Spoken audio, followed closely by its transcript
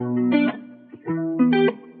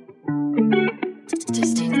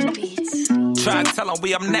line. Tell them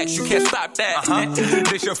we up next. You can't stop that.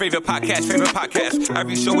 This your favorite podcast.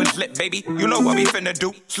 Every show is lit, baby. You know what we finna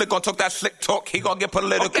do. Slick gon' talk that slick talk. He gon' get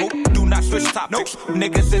political. Okay. Do not switch topics. Nope.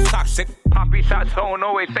 Niggas is toxic. Poppy shots don't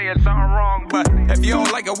always saying something wrong. But if you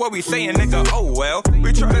don't like it, what we saying, nigga, oh well.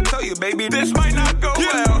 We try to tell you, baby, this might not go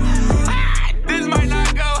well. This might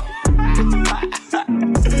not go.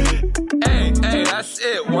 Hey, that's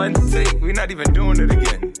it. One take. We not even doing it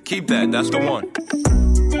again. Keep that. That's the one.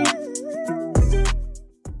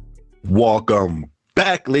 Welcome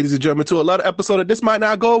back, ladies and gentlemen, to another episode of This Might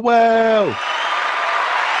Not Go Well.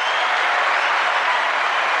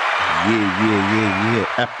 Yeah.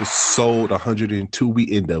 Episode 102. We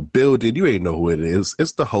in the building. You ain't know who it is.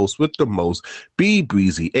 It's the host with the most, B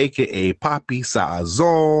Breezy, aka Poppy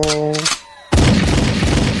Sazon.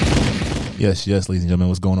 Yes, ladies and gentlemen,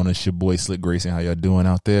 what's going on? It's your boy Slick Grayson. How y'all doing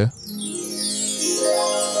out there?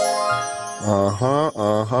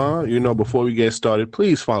 You know, before we get started,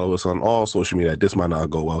 please follow us on all social media at This Might Not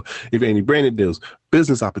Go Well. If you have any branded deals,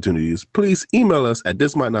 business opportunities, please email us at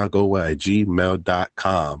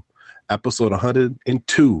thismightnotgowell@gmail.com. Episode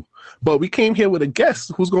 102. But we came here with a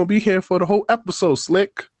guest who's going to be here for the whole episode,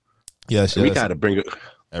 Slick. Yes. We got to bring it.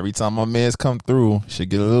 Every time my mans come through, should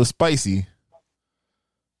get a little spicy.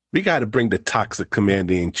 We got to bring the toxic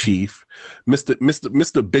commander-in-chief, Mr.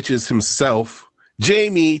 Bitches himself,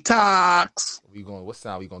 Jamie Tox. What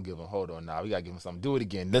sound we gonna give him? Hold on now. We gotta give him something. Do it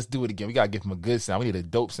again. Let's do it again. We gotta give him a good sound. We need a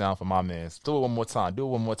dope sound for my man. Do it one more time.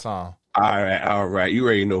 All right. You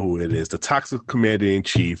already know who it is. The toxic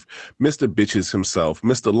commander-in-chief, Mr. Bitches himself,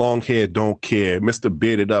 Mr. Long Hair Don't Care, Mr.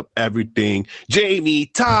 Bearded Up Everything, Jamie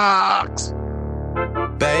Tox.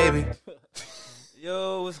 Baby.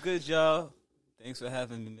 Yo, what's good, y'all? Thanks for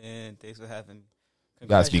having me, man. You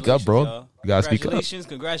gotta speak up, bro. Y'all. You gotta speak up.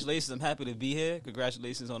 Congratulations. I'm happy to be here.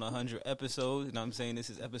 Congratulations on 100 episodes. You know what I'm saying? This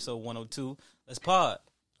is episode 102. Let's pod.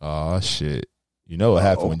 Oh, shit. You know what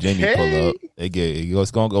happened when Jamie pull up. It's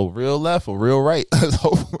going to go real left or real right. I'm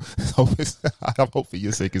hoping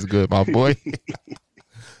your sake is good, my boy.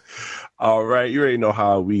 All right, you already know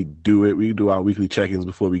how we do it. We do our weekly check-ins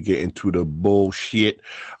before we get into the bullshit.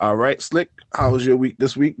 All right, Slick, how was your week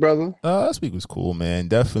this week, brother? This week was cool, man.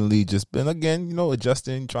 Definitely just been, again,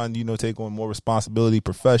 adjusting, trying to, take on more responsibility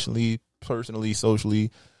professionally, personally,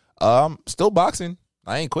 socially. Still boxing.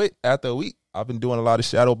 I ain't quit after a week. I've been doing a lot of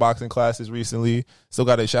shadow boxing classes recently. Still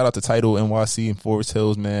got a shout out to Title NYC in Forest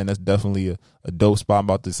Hills, man. That's definitely a dope spot. I'm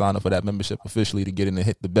about to sign up for that membership officially to get in and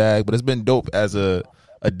hit the bag. But it's been dope as a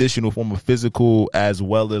additional form of physical as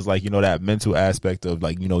well as that mental aspect of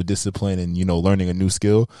discipline and learning a new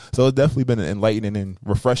skill. So it's definitely been enlightening and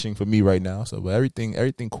refreshing for me right now. So but everything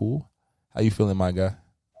cool. How you feeling, my guy?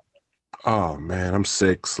 Oh man, I'm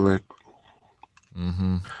sick, Slick.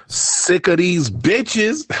 Sick of these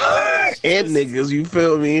bitches and niggas, you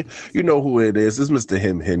feel me? You know who it is. It's Mr.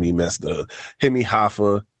 Himmy, Mr. Himmy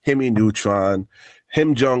Hoffa, Himmy Neutron,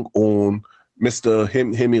 Him Jong-un, Mr.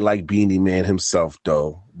 Himmy like Beanie Man himself,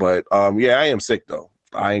 though. But yeah, I am sick though.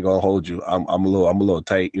 I ain't gonna hold you. I'm a little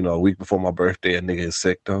tight. A week before my birthday, a nigga is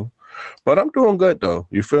sick though. But I'm doing good though.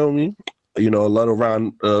 You feel me? A lot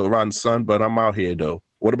around the sun, but I'm out here though.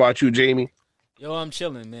 What about you, Jamie? Yo, I'm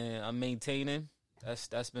chilling, man. I'm maintaining.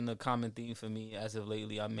 That's been a common theme for me as of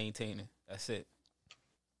lately. I'm maintaining. That's it.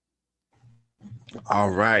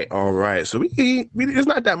 All right. So we there's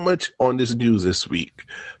not that much on this news this week.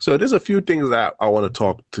 So there's a few things that I want to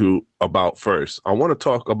talk about first. I want to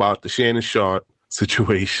talk about the Shannon Sharp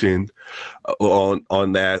situation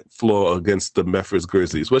on that floor against the Memphis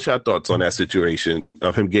Grizzlies. What's your thoughts on that situation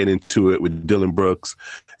of him getting into it with Dylan Brooks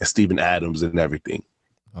and Steven Adams and everything?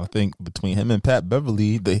 I think between him and Pat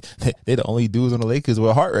Beverly, they the only dudes on the Lakers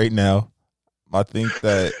with heart right now. I think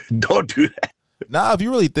that don't do that. Nah, if you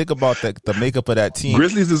really think about the makeup of that team,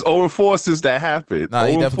 Grizzlies is 0-4 since that happened. Nah,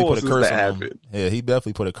 he definitely put a curse on them. Yeah, he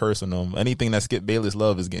definitely put a curse on them. Anything that Skip Bayless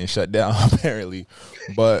love is getting shut down apparently.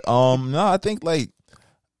 But no, I think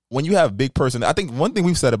when you have big person, I think one thing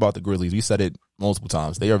we've said about the Grizzlies, we said it multiple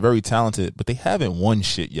times. They are very talented, but they haven't won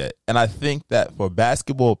shit yet. And I think that for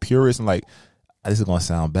basketball purists and this is gonna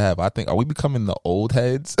sound bad, but I think, are we becoming the old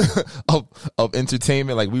heads of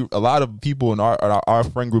entertainment? A lot of people in our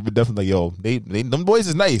friend group are definitely yo, they them boys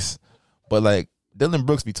is nice, but Dylan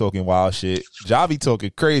Brooks be talking wild shit. Ja be talking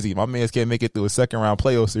crazy. My mans can't make it through a second round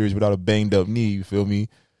playoff series without a banged up knee. You feel me?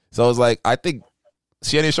 So it's I think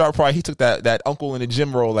Shannon Sharp probably he took that uncle in the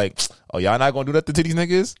gym role. Oh, y'all not gonna do that to these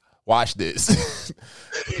niggas? Watch this.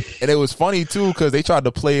 And it was funny too because they tried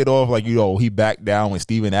to play it off he backed down when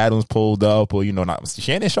Steven Adams pulled up, or not.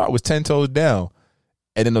 Shannon Sharp was 10 toes down,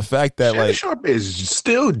 And then the fact that Shannon like Sharp is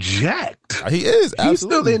still jacked. he is, absolutely. He's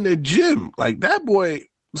still in the gym. Like that boy,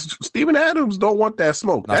 Steven Adams don't want that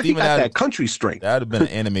smoke. Now, He got that country strength. That'd have been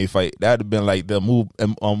an anime fight. That'd have been like the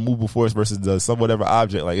movable force versus the some whatever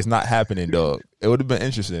object. Like it's not happening, dog. It would have been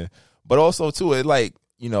interesting. But also too, it like,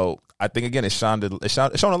 you know, I think again it's shone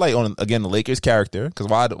a light on again the Lakers character, because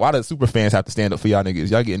why the super fans have to stand up for y'all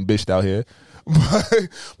niggas? Y'all getting bitched out here.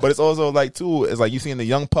 But it's also like too, it's like you seeing the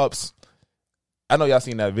young pups. I know y'all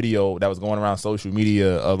seen that video that was going around social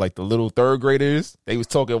media of like the little third graders. They was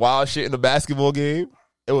talking wild shit in the basketball game.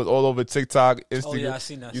 It was all over TikTok, Instagram. Oh yeah, I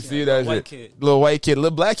seen that. You see that shit? Little white kid,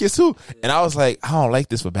 little black kids too. Yeah. And I was like, I don't like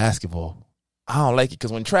this for basketball. I don't like it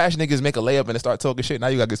because when trash niggas make a layup and they start talking shit, now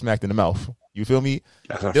you got to get smacked in the mouth. You feel me?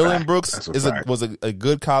 Dylan Brooks was a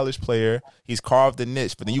good college player. He's carved a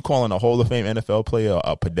niche, but then you calling a Hall of Fame NFL player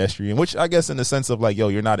a pedestrian, which I guess in the sense of like, yo,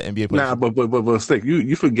 you're not an NBA player. Nah, but Stick,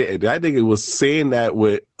 you forget it. I think it was saying that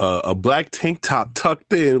with a black tank top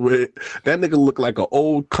tucked in. With that nigga look like an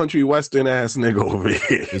old country western ass nigga over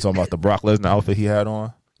here. You talking about the Brock Lesnar outfit he had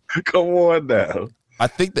on? Come on now. I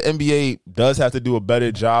think the NBA does have to do a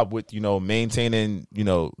better job with, you know, maintaining, you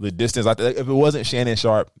know, the distance. If it wasn't Shannon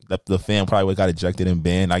Sharp, the fan probably would have got ejected and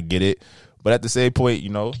banned. I get it. But at the same point, you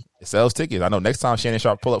know, it sells tickets. I know next time Shannon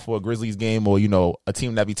Sharp pull up for a Grizzlies game or, you know, a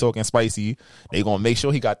team that be talking spicy, they going to make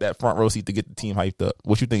sure he got that front row seat to get the team hyped up.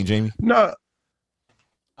 What you think, Jamie? No.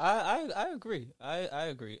 I agree. I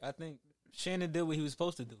agree. I think Shannon did what he was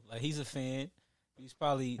supposed to do. Like, he's a fan. He's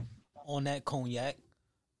probably on that cognac.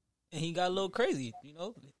 And he got a little crazy, you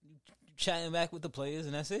know, chatting back with the players,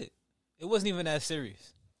 and that's it. It wasn't even that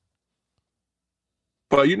serious.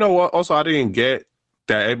 But you know what? Also, I didn't get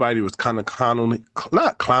that everybody was kind of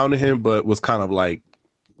not clowning him, but was kind of like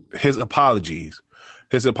his apologies.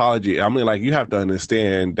 His apology. I mean, like, you have to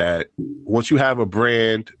understand that once you have a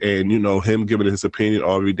brand and, you know, him giving his opinion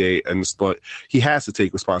every day, and he has to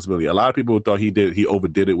take responsibility. A lot of people thought he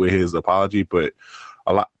overdid it with his apology, but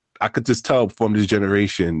I could just tell from this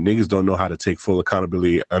generation, niggas don't know how to take full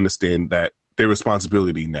accountability, understand that their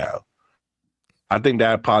responsibility now. I think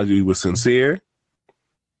that apology was sincere,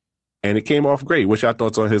 and it came off great. What's your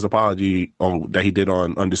thoughts on his apology that he did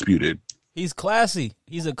on Undisputed? He's classy.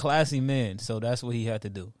 He's a classy man, so that's what he had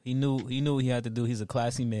to do. He knew what he had to do. He's a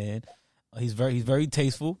classy man. He's very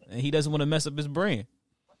tasteful, and he doesn't want to mess up his brand.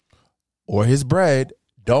 Or his bread.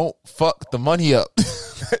 Don't fuck the money up.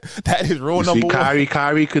 That is rule number one.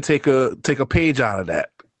 Kyrie could take a page out of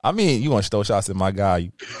that. I mean, you want to throw shots at my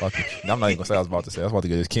guy. I'm not even going to say what I was about to say. I was about to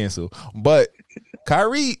get this canceled. But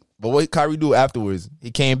what Kyrie do afterwards,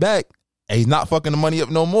 he came back, and he's not fucking the money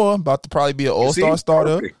up no more. About to probably be an all-star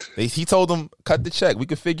starter. He told them, cut the check. We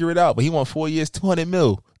could figure it out. But he won 4 years, $200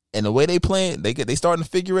 million. And the way they playing, they starting to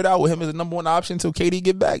figure it out with him as the number one option until KD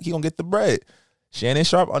get back. He going to get the bread. Shannon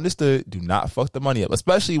Sharp understood, do not fuck the money up,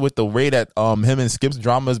 especially with the way that him and Skip's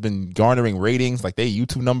drama has been garnering ratings. Like, their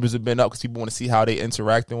YouTube numbers have been up because people want to see how they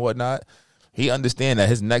interact and whatnot. He understand that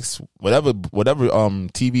his next whatever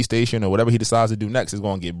TV station or whatever he decides to do next is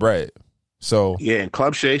going to get bread. So yeah, and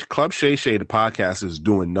Club Shay, the podcast is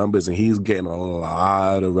doing numbers, and he's getting a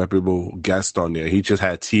lot of reputable guests on there. He just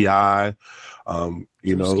had T.I.,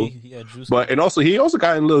 you know, but and also he also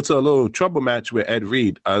got into a little trouble match with Ed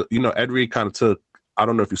Reed. You know, Ed Reed kind of took, I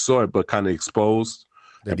don't know if you saw it, but kind of exposed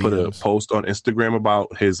and put a post on Instagram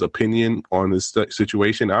about his opinion on this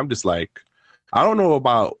situation. I'm just like, I don't know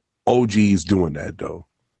about OGs doing that though.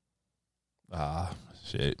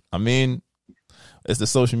 Shit. I mean, it's the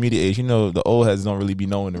social media age. You know, the old heads don't really be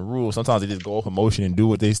knowing the rules. Sometimes they just go off emotion and do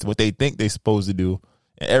what they think they're supposed to do.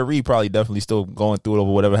 And Ed Reed probably definitely still going through it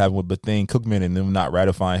over whatever happened with Bethune Cookman and them not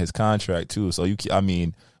ratifying his contract too. So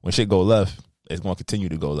when shit go left, it's going to continue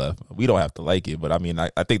to go left. We don't have to like it, but I mean, I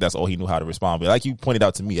think that's all he knew how to respond. But like you pointed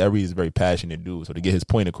out to me, Ed Reed is a very passionate dude. So to get his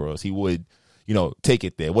point across, he would, you know, take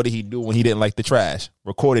it there. What did he do when he didn't like the trash?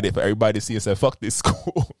 Recorded it for everybody to see and said, "Fuck this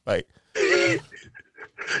school." Like,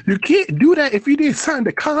 you can't do that if you didn't sign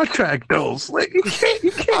the contract, though. Like, you can't.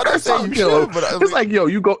 It's like, yo,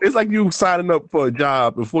 you go. It's like you signing up for a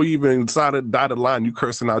job before you even sign a dotted line. You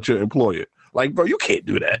cursing out your employer. Like, bro, you can't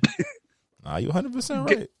do that. Nah, you 100%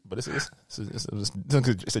 right. But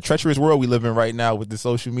it's a treacherous world we live in right now with the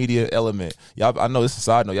social media element. Y'all, I know this is a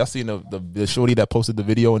side note. Y'all seen the shorty that posted the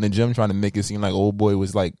video in the gym trying to make it seem like old boy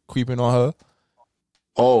was like creeping on her?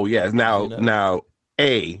 Oh yeah. Now,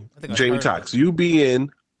 Jamie Tox, you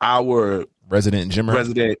being our resident gymmer.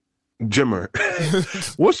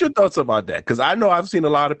 What's your thoughts about that? Because I know I've seen a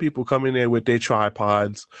lot of people come in there with their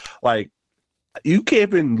tripods. Like, you can't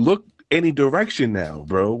even look any direction now,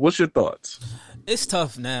 bro. What's your thoughts? It's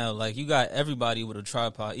tough now. Like, you got everybody with a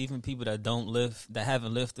tripod, even people that don't lift, that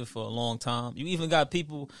haven't lifted for a long time. You even got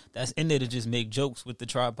people that's in there to just make jokes with the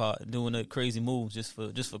tripod, doing the crazy moves just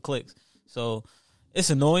for clicks. So it's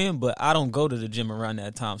annoying, but I don't go to the gym around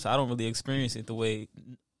that time, so I don't really experience it the way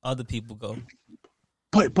other people go.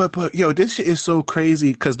 But yo, this shit is so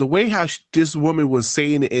crazy because the way how this woman was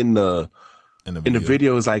saying it in the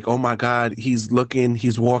video is like, oh my God, he's looking,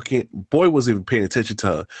 he's walking. Boy wasn't even paying attention to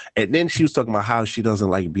her. And then she was talking about how she doesn't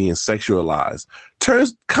like being sexualized.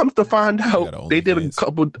 Comes to find out, they did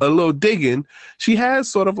a little digging. She has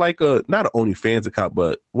sort of like not an OnlyFans account,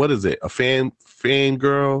 but what is it? A fan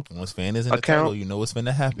girl. Once fan is in the title, you know what's going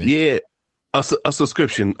to happen. Yeah. A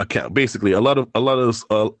subscription account, basically a lot of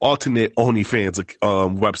alternate OnlyFans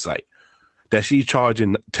website that she's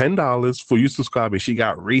charging $10 for you to subscribe, and she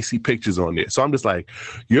got racy pictures on there. So I'm just like,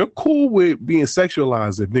 you're cool with being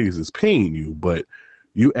sexualized if niggas is paying you, but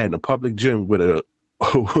you at a public gym with a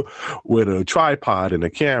with a tripod and a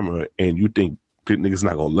camera, and you think niggas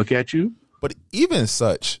not gonna look at you? But even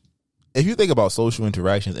such, if you think about social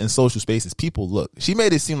interactions and social spaces, people look. She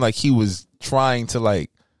made it seem like he was trying to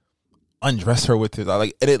like undress her with his,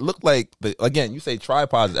 like, and it looked like again, you say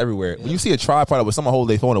tripods everywhere. When you see a tripod with someone holding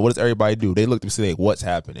their phone, what does everybody do? They look to see like, what's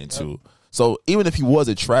happening too. So even if he was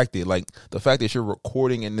attracted, like the fact that you're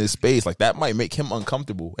recording in this space, like that might make him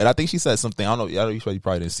uncomfortable. And I think she said something. I don't know. You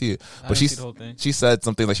probably didn't see it, but she said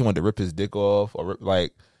something like she wanted to rip his dick off, or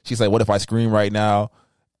like she's like, "What if I scream right now?"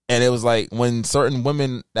 And it was like when certain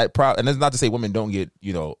women and it's not to say women don't get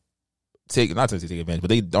not to take advantage, but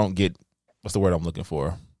they don't get, what's the word I'm looking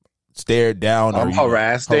for? Stared down or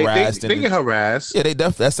harassed. They get harassed. Yeah, they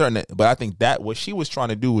definitely, that's certain. But I think that what she was trying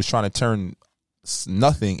to do was trying to turn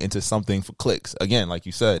nothing into something for clicks. Again, like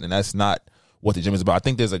you said, and that's not what the gym is about. I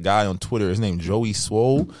think there's a guy on Twitter, his name Joey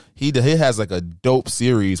Swole. He has like a dope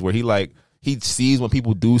series where he sees when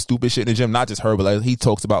people do stupid shit in the gym, not just her, but like he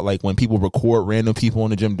talks about like when people record random people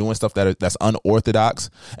in the gym doing stuff that's unorthodox,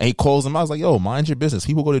 and he calls them out. I was like, yo, mind your business.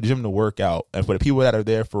 People go to the gym to work out, and for the people that are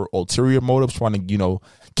there for ulterior motives, trying to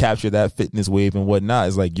capture that fitness wave and whatnot,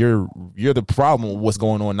 it's like you're the problem with what's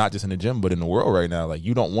going on, not just in the gym but in the world right now. Like,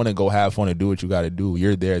 you don't want to go have fun and do what you got to do.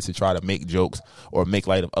 You're there to try to make jokes or make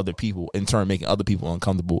light of other people, in turn making other people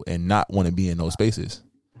uncomfortable and not want to be in those spaces.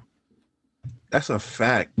 That's a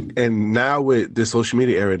fact. And now with the social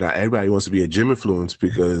media era, now everybody wants to be a gym influencer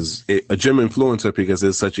because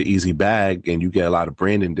it's such an easy bag and you get a lot of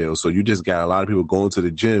branding deals. So you just got a lot of people going to the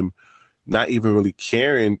gym, not even really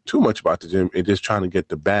caring too much about the gym and just trying to get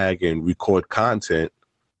the bag and record content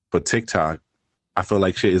for TikTok. I feel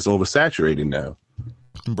like shit is oversaturated now.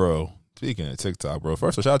 Bro, speaking of TikTok, bro,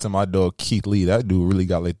 first of all, shout out to my dog Keith Lee. That dude really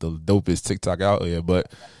got like the dopest TikTok out here. But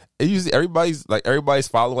usually everybody's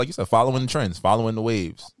following, like you said, following the trends, following the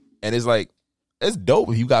waves. And it's like, it's dope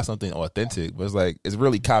if you got something authentic, but it's like, it's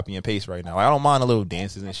really copy and paste right now. Like, I don't mind a little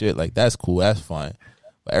dances and shit. Like, that's cool. That's fun.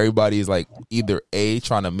 But everybody is like either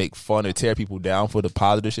trying to make fun or tear people down for the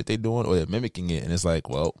positive shit they're doing, or they're mimicking it. And it's like,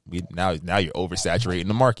 well, now you're oversaturating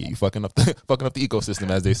the market. You fucking up the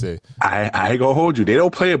ecosystem, as they say. I ain't gonna hold you. They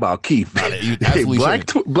don't play about Keith.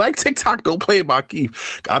 Black TikTok don't play about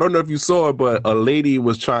Keith. I don't know if you saw it, but a lady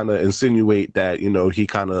was trying to insinuate that he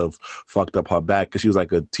kind of fucked up her back because she was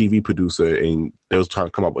like a TV producer and they was trying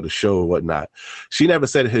to come up with a show or whatnot. She never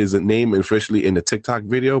said his name officially in the TikTok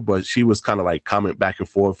video, but she was kind of like comment back and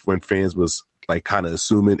forth when fans was like kind of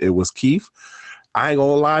assuming it was Keith. I ain't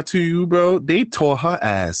gonna lie to you, bro. They tore her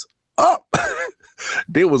ass up.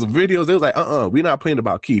 There was videos. They was like, we're not playing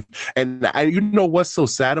about Keith. And you know what's so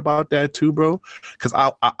sad about that too, bro? Because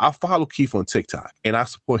I follow Keith on TikTok and I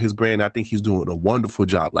support his brand. I think he's doing a wonderful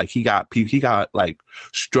job. Like he got like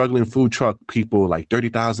struggling food truck people like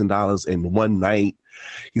 $30,000 in one night.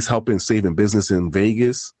 He's helping saving business in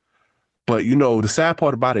Vegas. But the sad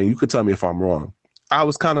part about it, and you could tell me if I'm wrong, I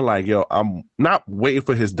was kind of like, yo, I'm not waiting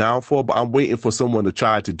for his downfall, but I'm waiting for someone to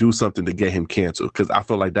try to do something to get him canceled. Because I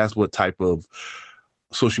feel like that's what type of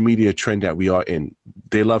social media trend that we are in.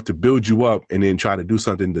 They love to build you up and then try to do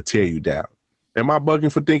something to tear you down. Am I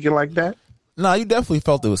bugging for thinking like that? No, you definitely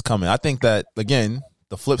felt it was coming. I think that, again,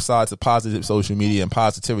 the flip side to positive social media and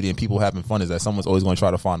positivity and people having fun is that someone's always going to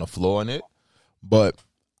try to find a flaw in it. But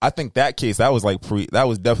I think that case, that was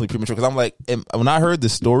definitely premature. Because I'm like, when I heard the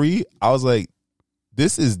story, I was like,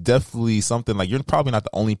 this is definitely something like, you're probably not the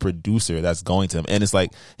only producer that's going to him. And it's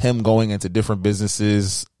like him going into different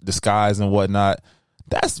businesses, disguise and whatnot.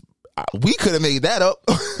 We could have made that up.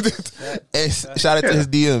 And shout out to his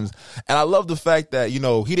DMs. And I love the fact that, he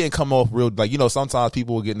didn't come off real, like, sometimes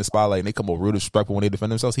people will get in the spotlight and they come off real disrespectful when they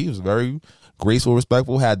defend themselves. He was very graceful,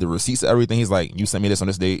 respectful, had the receipts of everything. He's like, you sent me this on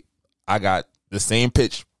this date. I got the same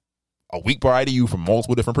pitch a week prior to you from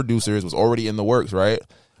multiple different producers, was already in the works, right?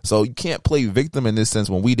 So you can't play victim in this sense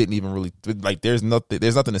when we didn't even really like. There's nothing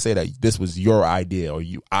to say that this was your idea or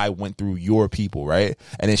I went through your people, right?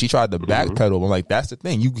 And then she tried to backpedal. I'm like, that's the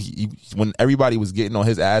thing. You when everybody was getting on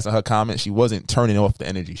his ass in her comments, she wasn't turning off the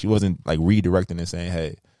energy. She wasn't like redirecting and saying,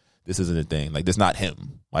 hey, this isn't a thing. Like, this not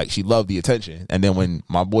him. Like, she loved the attention. And then when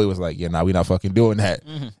my boy was like, yeah, nah, we not fucking doing that,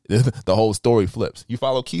 the whole story flips. You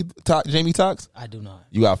follow Jamie Talks? I do not.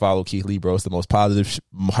 You gotta follow Keith Lee, bro. It's the most positive,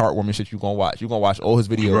 heartwarming shit you gonna watch. You gonna watch all his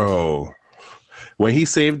videos, bro. When he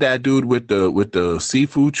saved that dude with the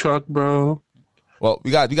seafood truck, bro. Well,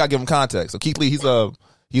 we got to give him context. So Keith Lee, he's a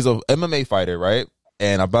MMA fighter, right?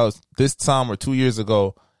 And about this time or 2 years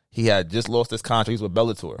ago, he had just lost his contract. He's with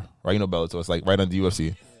Bellator, right? You know Bellator. It's like right under the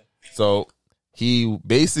UFC. So he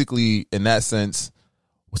basically, in that sense,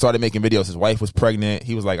 started making videos. His wife was pregnant.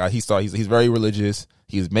 He was like, he's very religious.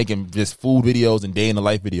 He was making just food videos and day in the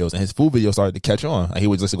life videos, and his food videos started to catch on. He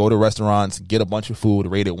would just go to restaurants, get a bunch of food,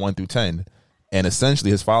 rated 1 through 10, and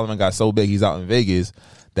essentially his following got so big. He's out in Vegas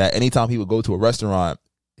that anytime he would go to a restaurant,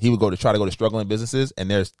 he would try to go to struggling businesses, and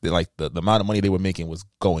there's like the amount of money they were making was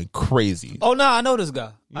going crazy. Oh no, I know this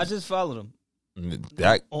guy. I just followed him.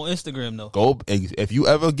 That, on Instagram though. Go if you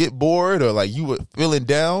ever get bored or like you were feeling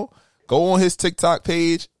down, go on his TikTok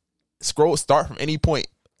page, start from any point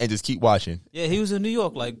and just keep watching. Yeah, he was in New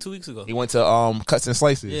York like 2 weeks ago. He went to Cuts and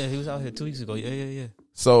Slices. Yeah, he was out here 2 weeks ago. Yeah.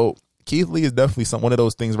 So Keith Lee is definitely one of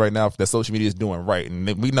those things right now that social media is doing right, and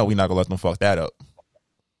we know we're not gonna let them fuck that up.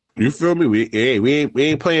 You feel me? We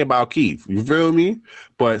ain't playing about Keith. You feel me?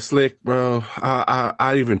 But Slick, bro,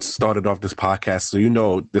 I even started off this podcast, so you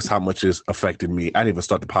know this how much it's affected me. I didn't even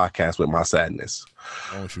start the podcast with my sadness.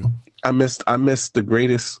 Don't you? I missed the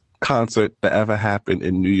greatest concert that ever happened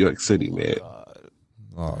in New York City, man.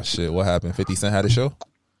 Oh shit! What happened? 50 Cent had a show.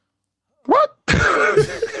 What? I'm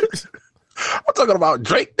talking about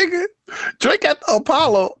Drake, nigga. Drake at the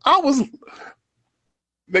Apollo.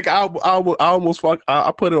 Nigga, I almost fuck. I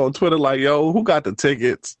put it on Twitter like, yo, who got the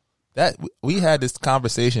tickets? That we had this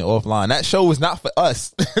conversation offline. That show was not for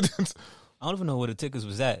us. I don't even know where the tickets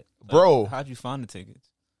was at, bro. How'd you find the tickets?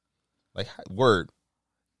 Like, word.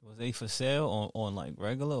 Was they for sale on like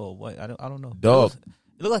regular or what? I don't know. Dog.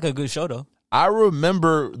 It looked like a good show though. I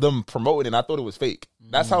remember them promoting it, and I thought it was fake.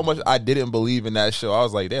 That's how much I didn't believe in that show. I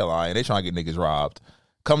was like, they're lying. They trying to get niggas robbed.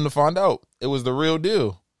 Come to find out, it was the real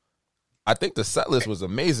deal. I think the set list was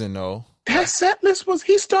amazing, though. That set list was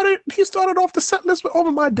he started off the set list with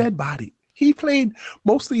Over My Dead Body. He played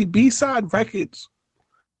mostly B-side records,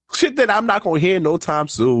 shit that I'm not gonna hear no time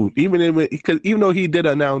soon. Even though he did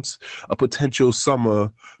announce a potential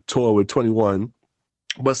summer tour with 21,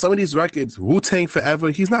 but some of these records, Wu-Tang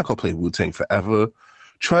Forever, he's not gonna play Wu-Tang Forever.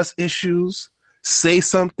 Trust Issues, Say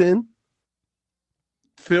Something,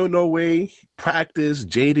 Feel No Way, Practice,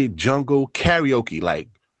 Jaded, Jungle, Karaoke, like.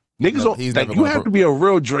 Niggas don't, you have to be a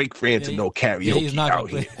real Drake fan to know karaoke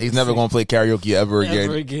out here. He's never going to play karaoke ever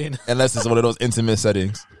again. Unless it's one of those intimate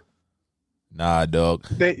settings. Nah, dog.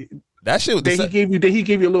 That shit. He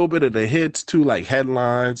gave you a little bit of the hits too, like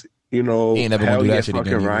headlines. You know, he ain't never gonna do that shit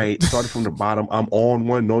fucking again. Right. Started from the bottom. I'm on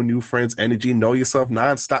one. No new friends. Energy. Know yourself.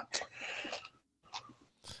 Nonstop.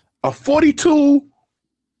 A 42.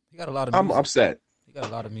 He got a lot of music. I'm upset. He got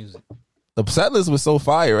a lot of music. The set list was so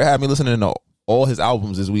fire. It had me listening to all his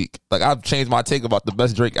albums this week. Like, I've changed my take about the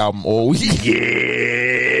best Drake album all week.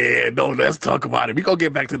 Yeah, no, let's talk about it. We gonna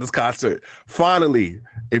get back to this concert. Finally,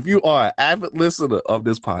 if you are an avid listener of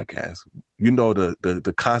this podcast, you know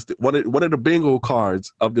the constant one of the bingo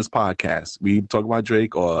cards of this podcast. We talk about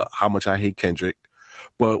Drake or how much I hate Kendrick,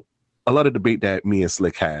 but a lot of debate that me and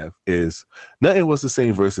Slick have is Nothing Was the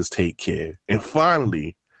Same versus Take Care. And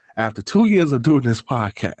finally, after 2 years of doing this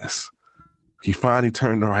podcast, he finally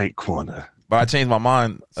turned the right corner. But I changed my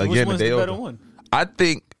mind again the day over. I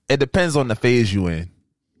think it depends on the phase you in.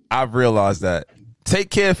 I've realized that Take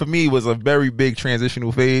Care for me was a very big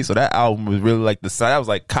transitional phase. So that album was really like that was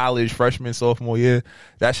like college, freshman, sophomore year.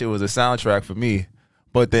 That shit was a soundtrack for me.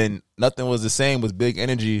 But then Nothing Was the Same was big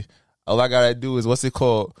energy. All I gotta do is, what's it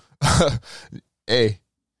called? Hey,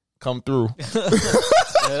 come through.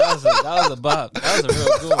 Yeah, that was a bop. That was a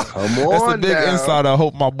real good one. Come on, that's a big insight. I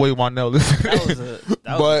hope my boy Wanell listens.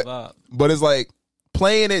 That was a bop. But it's like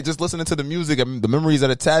playing it, just listening to the music and the memories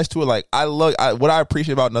that attached to it. Like, what I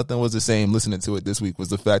appreciate about Nothing Was the Same listening to it this week was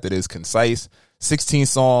the fact that it's concise, 16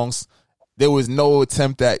 songs. There was no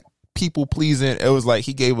attempt at people pleasing. It was like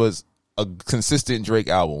he gave us a consistent Drake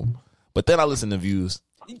album. But then I listened to Views.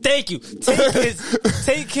 Thank you.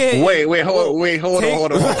 Take care. Wait, hold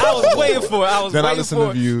on. I was waiting for it. Then I listen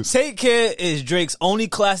to Views. Take Care is Drake's only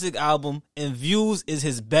classic album, and Views is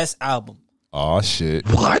his best album. Oh shit!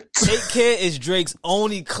 What? Take Care is Drake's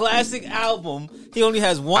only classic album. He only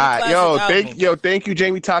has one classic album. Thank you,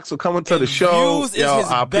 Jamie Tox, for coming to the show.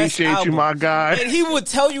 I appreciate you, my guy. And he would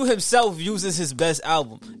tell you himself, Views is his best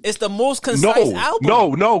album. It's the most concise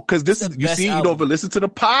album. No, because this is, you see, you don't even listen to the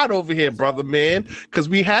pod over here, brother, man. Because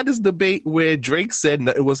we had this debate where Drake said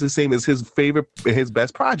it was the same as his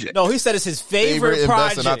best project. No, he said it's his favorite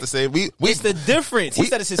project. Not to say it's the difference. He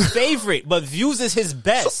said it's his favorite, but Views is his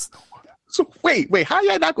best. So wait, how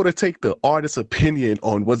y'all not going to take the artist's opinion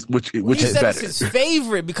on which is better? He said it's his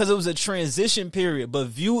favorite because it was a transition period, but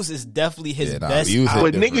Views is definitely his best album.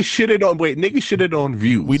 But niggas shitted on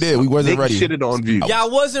Views. We did. We wasn't ready. Shitted on Views. Y'all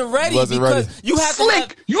wasn't ready because you have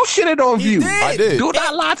Slick, to. You shitted on Views. I did. Do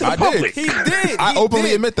not lie to the public. He did. I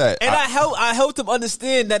openly admit that. And I helped him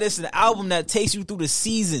understand that it's an album that takes you through the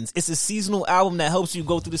seasons. It's a seasonal album that helps you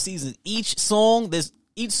go through the seasons. Each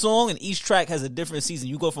song and each track has a different season.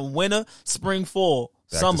 You go from winter, spring, fall,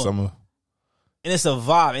 summer. And it's a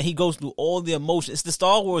vibe. And he goes through all the emotions. It's the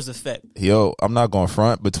Star Wars effect. Yo, I'm not going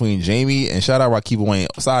front between Jamie and shout out Rakiba Wayne.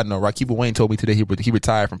 Side note, Rakiba Wayne told me today he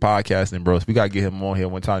retired from podcasting, bro. So we got to get him on here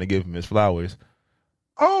one time to give him his flowers.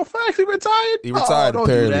 Oh, facts, he retired? He retired, don't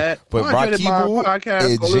apparently. Do that. But Rakiba and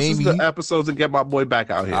Jamie, listen to the episodes and get my boy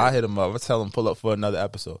back out here. I hit him up. I tell him pull up for another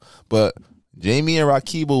episode. But Jamie and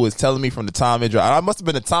Rakiba was telling me from the time it dropped. I must have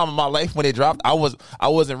been a time of my life when it dropped. I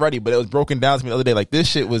wasn't ready, but it was broken down to me the other day. Like this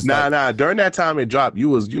shit was nah. During that time it dropped, you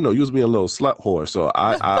was being a little slut whore. So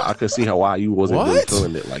I could see why you wasn't really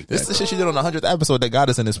feeling it like that. This is the shit she did on the 100th episode that got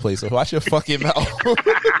us in this place. So watch your fucking mouth.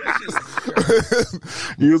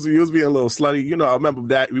 You was being a little slutty. I remember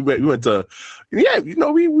that we went to. Yeah,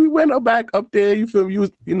 we went back up there. You feel me?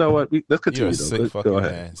 Let's continue. You're a sick fucking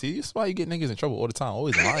man. See, this is why you get niggas in trouble all the time.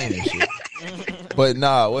 Always lying and shit. But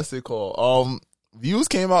nah, what's it called? Views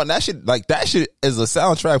came out and that shit is a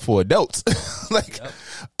soundtrack for adults.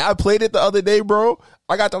 I played it the other day, bro.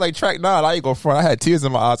 I got to track 9. I ain't go front. I had tears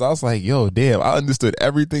in my eyes. I was like, yo, damn, I understood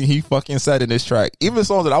everything he fucking said in this track. Even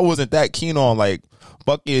songs that I wasn't that keen on,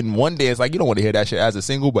 fucking One Day, it's you don't want to hear that shit as a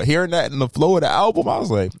single, but hearing that in the flow of the album, I was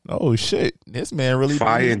like, oh shit, this man really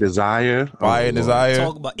Fire and Desire.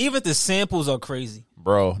 Talk about even the samples are crazy.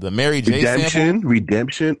 Bro, the Mary J sample.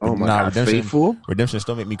 Redemption. Oh my God, Faithful. Redemption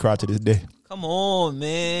still make me cry to this day. Come on,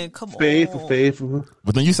 man. Come on. Faithful.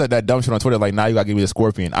 But then you said that dumb shit on Twitter, now you gotta give me the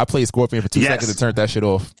Scorpion. I played Scorpion for 2 seconds and turned that shit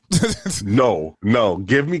off. No.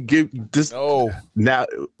 Give this. No. Now,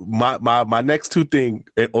 my next two things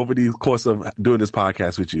over the course of doing this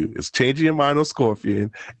podcast with you is changing your mind on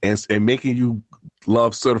Scorpion and making you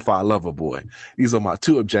love Certified Lover Boy. These are my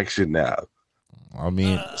two objections now. I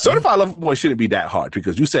mean, Certified Lover Boy shouldn't be that hard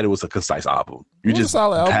because you said it was a concise album. You just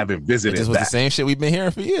haven't visited. It just was the same shit we've been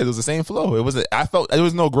hearing for years. It was the same flow. I felt there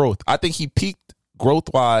was no growth. I think he peaked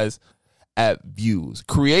growth wise at Views.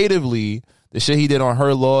 Creatively, the shit he did on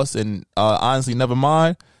Her Loss and Honestly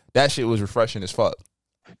Nevermind, that shit was refreshing as fuck.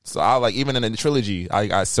 So I even in the trilogy, I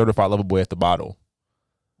got Certified Lover Boy at the bottom.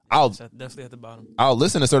 Definitely at the bottom. I'll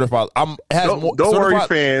listen to Certified. Don't worry,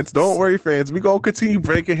 fans. Don't worry, fans. We gonna continue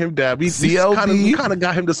breaking him down. We kind of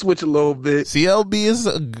got him to switch a little bit. CLB is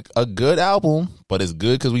a good album, but it's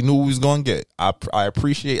good because we knew what we was gonna get. I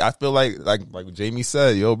appreciate. I feel like Jamie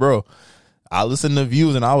said, yo, bro. I listened to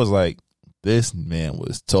Views and I was like, this man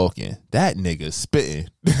was talking. That nigga spitting.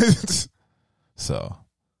 So,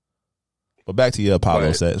 but back to your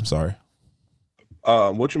Apollo set. I'm sorry.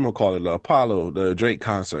 The Apollo, the Drake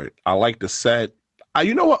concert. I like the set.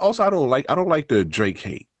 You know what? Also, I don't like the Drake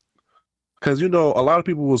hate because a lot of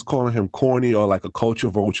people was calling him corny or like a culture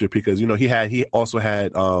vulture because he also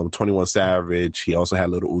had 21 Savage. He also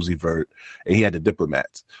had Lil Uzi Vert, and he had the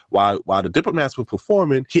Diplomats. While the Diplomats were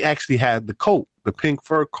performing, he actually had the coat, the pink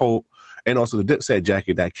fur coat, and also the Dipset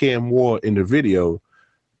jacket that Cam wore in the video.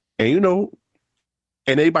 And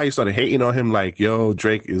and everybody started hating on him, like, yo,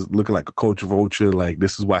 Drake is looking like a culture vulture. Like,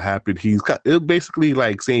 this is what happened. It basically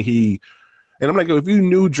like saying and I'm like, yo, if you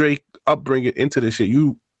knew Drake upbringing into this shit,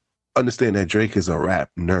 you understand that Drake is a rap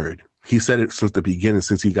nerd. He said it since the beginning,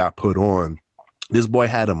 since he got put on. This boy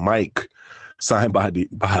had a mic signed by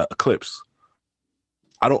Eclipse.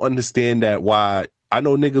 I don't understand that. Why? I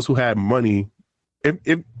know niggas who had money.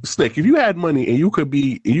 If Slick, if you had money and you could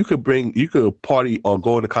party or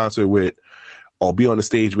go in a concert with, or be on the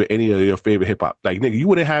stage with any of your favorite hip hop, nigga, you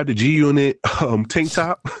wouldn't have the G Unit tank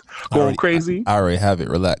top going crazy. I already have it.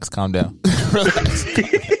 Relax, calm down. Relax.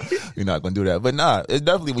 You're not gonna do that, but nah, it's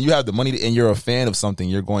definitely when you have the money and you're a fan of something,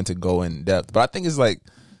 you're going to go in depth. But I think it's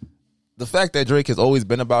the fact that Drake has always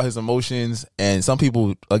been about his emotions, and some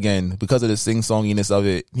people, again, because of the sing-songiness of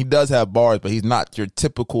it, he does have bars, but he's not your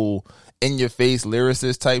typical in-your-face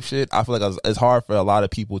lyricist type shit. I feel like it's hard for a lot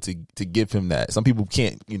of people to give him that. Some people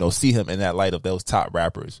can't, see him in that light of those top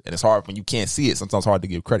rappers, and it's hard when you can't see it. Sometimes it's hard to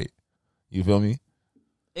give credit. You feel me?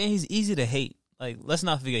 And he's easy to hate. Like, let's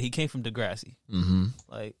not forget, he came from Degrassi. Mm-hmm.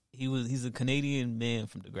 Like, he's a Canadian man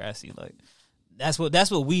from Degrassi. Like, that's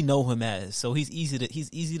what we know him as. So he's easy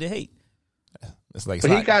to hate. It's like,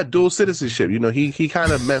 but he got dual citizenship. He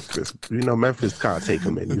kind of Memphis. Memphis kind of take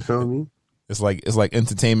him in. You feel me? It's like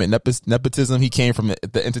entertainment nepotism. He came from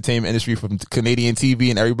the entertainment industry, from Canadian TV,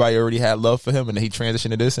 and everybody already had love for him, and then he transitioned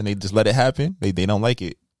to this, and they just let it happen. They don't like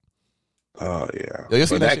it. Oh yeah,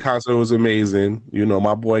 but that concert was amazing.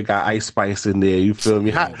 My boy got Ice Spice in there. You feel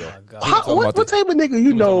me? What type of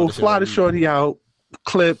nigga fly the shorty out,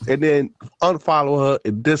 clip, and then unfollow her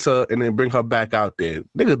and diss her, and then bring her back out there?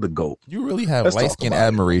 Nigga, the GOAT. You really have light skin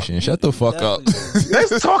admiration. Shut the fuck up.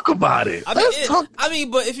 Let's talk about it. But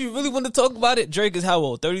if you really want to talk about it, Drake is how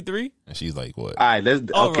old? 33? And she's like, what? All right,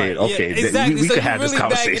 okay. Yeah, exactly. We so could have this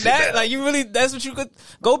conversation. That's what you could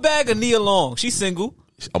go bag a Nia Long. She's single.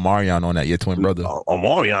 Omarion on that, your twin brother.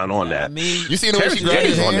 Omarion on that. I mean, you seen the way she grabbed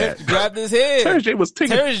his head? She grabbed his head. Terrence J was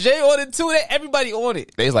ticking. Terrence J on it too. Everybody on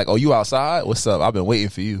it. They was like, "Oh, you outside? What's up? I've been waiting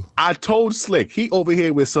for you." I told Slick, he over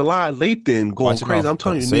here with Salah Lathan going crazy. I'm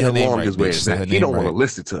telling you, Nia Long is where it's at. He don't want to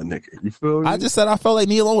listen to a nigga. You feel me? I just said I felt like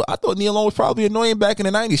Nia Long. I thought Nia Long was probably annoying back in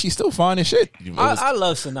the 90s. She's still fine as shit. I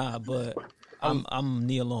love Sanaa, but I'm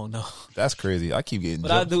Nia Long though. That's crazy. I keep getting.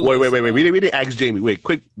 But I do. Wait. We didn't ask Jamie. Wait,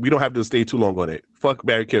 quick. We don't have to stay too long on it. Fuck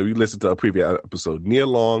Barry Kill. You listened to a previous episode. Nia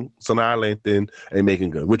Long, Sanaa Lathan, and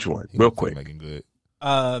Megan Good. Which one? Real quick. Megan Good.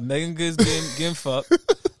 Megan Good's getting fucked.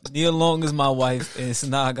 Nia Long is my wife, and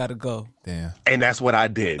Sanaa gotta go. Damn. And that's what I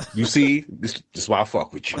did. You see, this is why I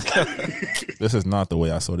fuck with you. This is not the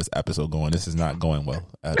way I saw this episode going. This is not going well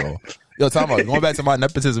at all. Yo, talking about going back to my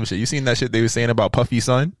nepotism shit. You seen that shit they were saying about Puffy's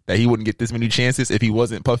son? That he wouldn't get this many chances if he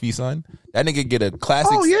wasn't Puffy's son? That nigga get a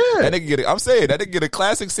classic. Oh yeah. That nigga get a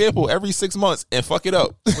classic sample every 6 months and fuck it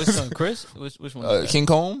up. Which son, Chris? Which one? King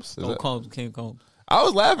Combs. King Combs. I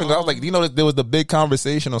was laughing. I was like, there was the big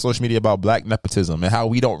conversation on social media about black nepotism and how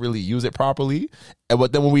we don't really use it properly.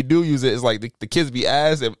 But then when we do use it, it's like the kids be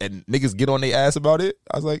ass and niggas get on their ass about it.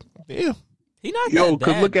 I was like, damn. He not that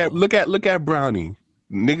bad. Cause look at Brownie.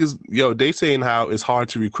 Niggas, they saying how it's hard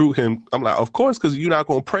to recruit him. I'm like, of course, because you're not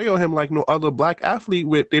gonna prey on him like no other black athlete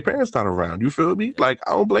with their parents not around. You feel me? Like,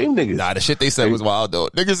 I don't blame niggas. Nah, the shit they said was wild though.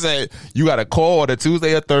 Niggas said you got to call on a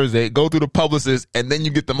Tuesday or Thursday, go through the publicist, and then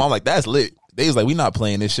you get them. I'm like, that's lit. They was like, we not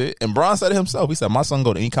playing this shit. And Bron said it himself. He said, my son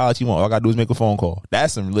go to any college he want. All I gotta do is make a phone call.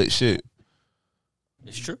 That's some lit shit.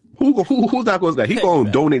 It's true. Who's not going to that? He going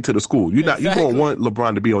to donate to the school. You going to want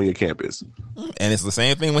LeBron to be on your campus. And it's the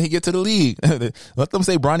same thing when he get to the league. Let them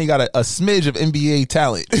say Bronny got a smidge of NBA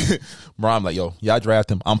talent. Bron like, yo, y'all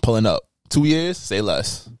draft him. I'm pulling up. 2 years, say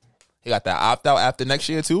less. He got that opt out after next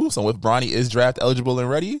year too. So if Bronny is draft eligible and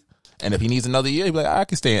ready, and if he needs another year, he'll be like, I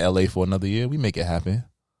can stay in LA for another year. We make it happen.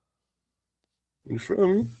 You feel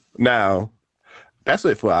me? Now, that's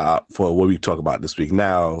it for what we talk about this week.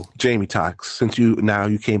 Now, Jamie Talks, since you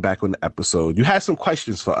came back on the episode, you had some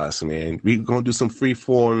questions for us, man. We're going to do some free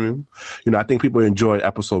form. I think people enjoyed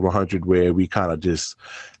episode 100 where we kind of just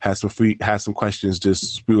had some questions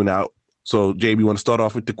just spewing out. So, Jamie, you want to start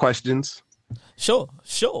off with the questions? Sure.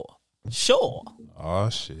 Oh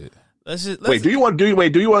shit. Do you want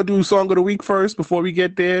to do song of the week first before we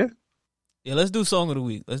get there? Yeah, let's do song of the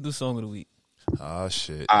week. Oh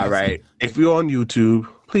shit. All right. If you're on YouTube,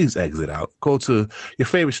 please exit out. Go to your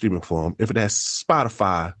favorite streaming platform. If that's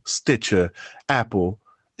Spotify, Stitcher, Apple,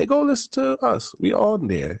 and go listen to us. We all on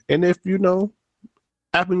there. And if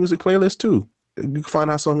Apple Music playlist too, you can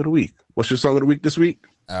find our song of the week. What's your song of the week this week?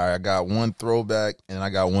 All right, I got one throwback and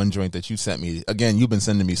I got one joint that you sent me. Again, you've been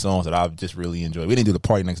sending me songs that I've just really enjoyed. We didn't do the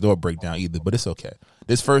Party Next Door breakdown either, but it's okay.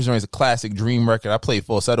 This first joint is a classic Dream record. I played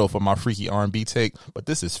falsetto for my freaky R&B take, but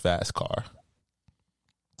this is Fast Car.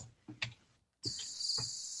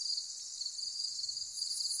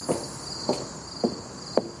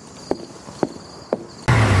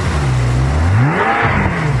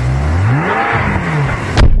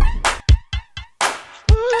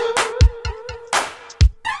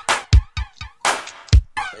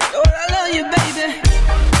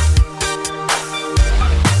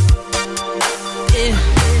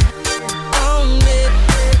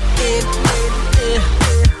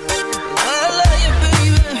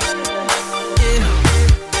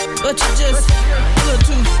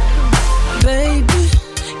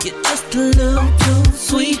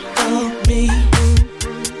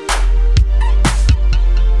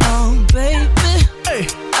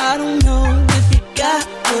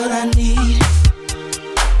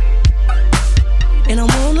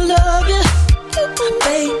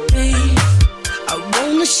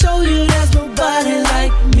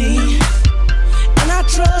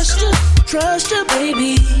 trust you,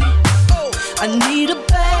 baby. I need a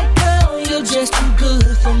bad girl, you're just too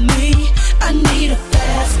good for me. I need a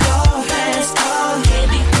fast car,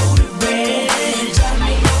 heavy coated red. Drive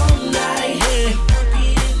me all night.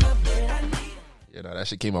 Yeah, no, that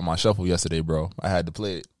shit came on my shuffle yesterday, bro. I had to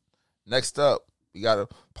play it. Next up, we got a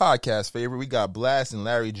podcast favorite. We got Blast and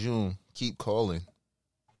Larry June. Keep calling.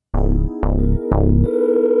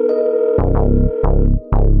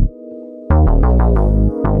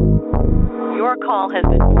 Your call has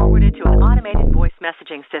been forwarded to an automated voice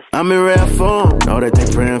messaging system. I'm in rare form. Know that they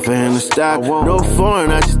praying for him to stop. No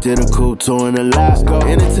foreign, I just did a cool tour in the lot.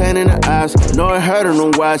 Entertaining the ops. Know it hurt on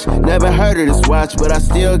them watch. Never heard of this watch, but I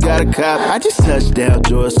still got a cop. I just touched down,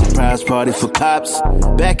 threw a surprise party for cops.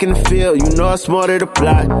 Back in the field, you know I smarter the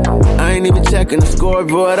plot. I ain't even checking the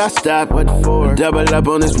scoreboard, I stopped. What for? Double up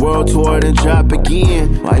on this world tour, then drop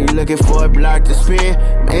again. Why you looking for a block to spin?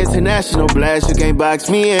 International blast, you can't box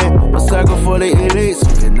me in. My circle full of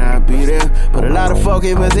elites, cannot be there. But a lot of folk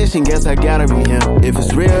in position, guess I gotta be him. If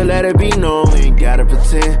it's real, let it be known, we ain't gotta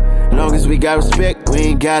pretend. Long as we got respect, we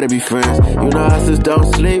ain't gotta be friends. You know hustlers don't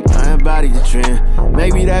sleep, I embody the trend.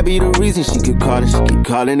 Maybe that be the reason she keep calling, she keep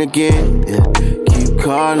calling again. Yeah. Keep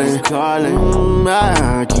calling,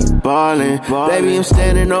 I keep balling. Baby, I'm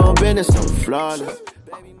standing on business, I'm flawless.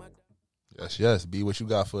 Yes, B, what you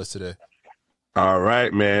got for us today? All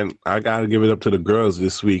right, man. I gotta give it up to the girls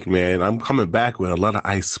this week, man. I'm coming back with a lot of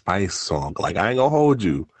Ice Spice song. Like, I ain't gonna hold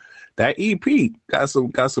you. That EP got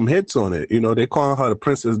some hits on it. You know, they calling her the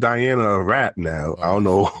Princess Diana of rap now. I don't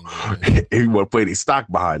know if you want to play any stock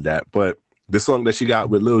behind that, but the song that she got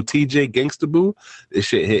with Lil TJ, Gangsta Boo, this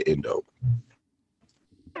shit hitting though.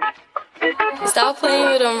 Stop playing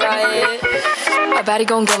with them, Riot. My baddie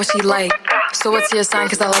gon' get what she like. So what's your sign,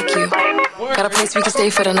 cause I like you. Got a place we can stay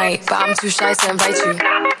for the night, but I'm too shy to invite you.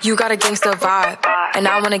 You got a gangsta vibe, and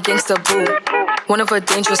I want a gangsta boo. One of a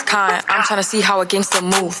dangerous kind, I'm tryna see how a gangsta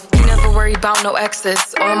move. You never worry about no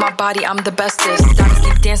exes. On my body, I'm the bestest. Diamonds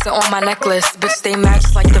keep dancing on my necklace. Bitch, stay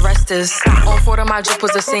matched like the rest is. On 4 my drip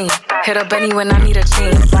was the same. Hit a Benny when I need a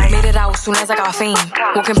chain. Made it out soon as I got fame.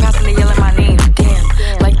 Walking past and they yelling my name.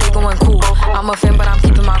 Damn, like they going cool. I'm a fan, but I'm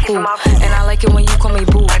keeping my cool. And I like it when you call me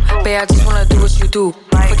boo. Babe, I just wanna do what you do.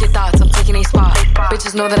 Fuck your thoughts, I'm taking a spot.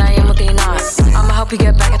 Bitches know that I am what they not. I'ma help you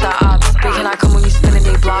get back at the ops. Babe, can I come when you spinning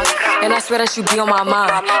they block? And I swear that you be on my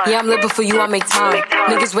mind. Yeah, I'm living for you, I make time.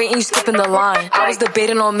 Niggas waiting, you skipping the line. I was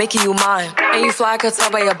debating on making you mine. And you fly, I could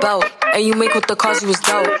tell by your belt. And you make with the cause you was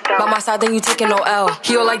dope. By my side, then you taking no L.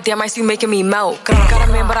 He all like, damn, I see you making me melt. Got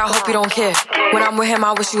a man, but I hope you don't care. When I'm with him,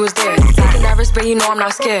 I wish you was there. Taking that risk, but you know I'm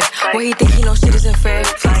not scared. When he think he know shit isn't fair.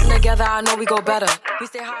 Flexing together, I know we go better. We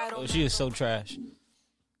stay high. Oh, she is so trash.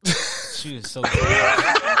 She is so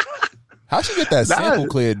trash. How'd she get that sample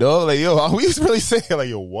cleared, dog? Like, yo, we really saying, like,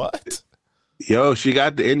 yo, what? Yo, she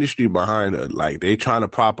got the industry behind her. Like, they trying to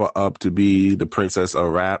prop her up to be the princess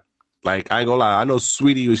of rap. Like, I ain't gonna lie. I know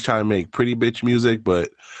Sweetie was trying to make pretty bitch music, but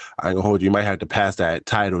I ain't gonna hold you. You might have to pass that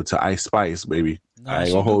title to Ice Spice, baby. Nah, I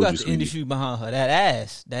ain't gonna hold you, She got the industry behind her. That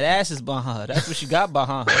ass is behind her. That's what she got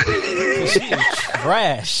behind her. She is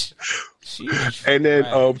trash. And then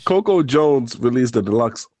Coco Jones released a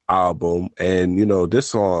deluxe album, and you know this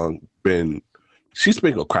song she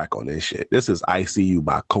sprinkled crack on this shit. This is I See You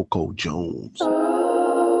by Coco Jones.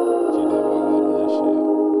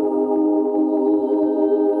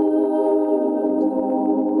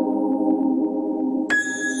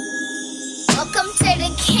 Welcome to the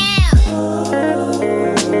camp.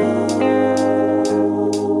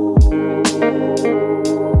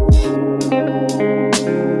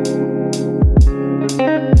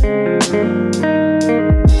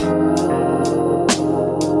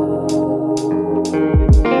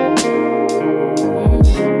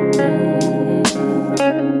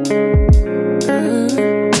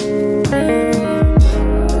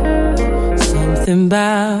 Something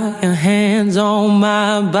about your hands on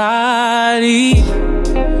my body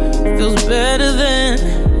feels better than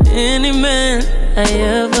any man I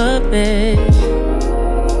ever met.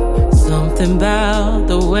 Something about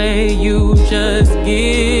the way you just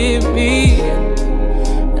give me.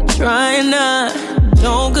 I try and I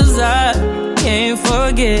don't, cause I can't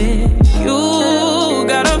forget. You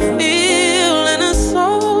got a feel and a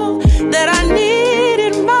soul that I need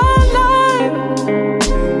in my life.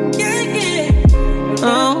 Yeah, yeah.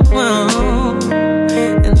 Oh.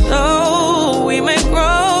 And though we may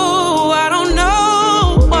grow, I don't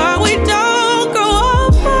know why we don't grow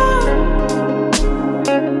apart.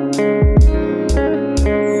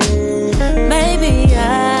 Maybe I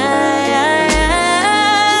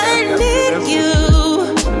need you.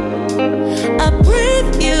 I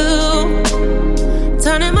breathe you,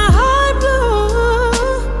 turning my heart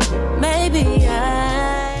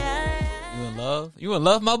You in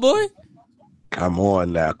love, my boy? Come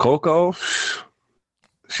on now, Coco.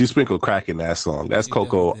 She sprinkled crack in that song. That's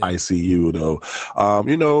Coco ICU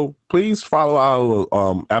though. Please follow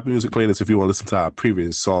our Apple Music playlist if you want to listen to our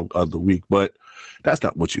previous song of the week. But that's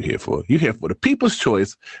not what you're here for. You're here for the people's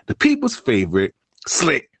choice, the people's favorite,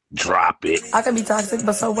 Slick. Drop it. I can be toxic,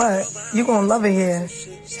 but so what? You gonna love it here.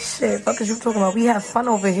 Shit, fuck is you talking about? We have fun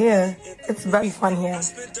over here. It's very fun here.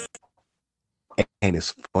 And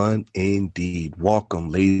it's fun indeed. Welcome,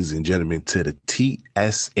 ladies and gentlemen, to the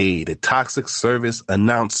TSA, the Toxic Service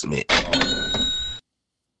Announcement.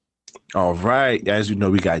 All right. As you know,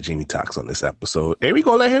 we got Jamie Tox on this episode. And we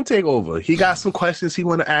gonna let him take over. He got some questions he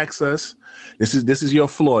wanna ask us. This is your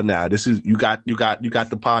floor now. You got the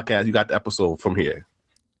podcast, you got the episode from here.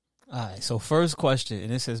 All right, so first question,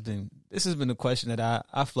 and this has been a question that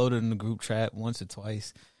I floated in the group chat once or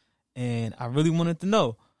twice, and I really wanted to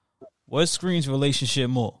know, what screams relationship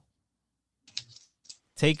more?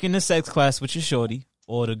 Taking the sex class with your shorty,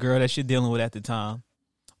 or the girl that you're dealing with at the time,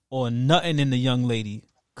 or nutting in the young lady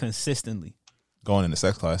consistently? Going in the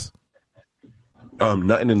sex class.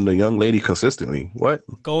 Nothing in the young lady consistently. What?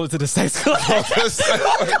 Go to the sex class. What's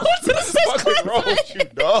wrong with you,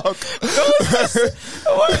 dog?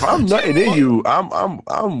 If I'm nothing in you, I'm.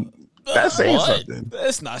 That's saying something.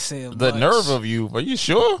 That's not saying the much. nerve of you. Are you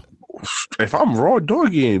sure? If I'm raw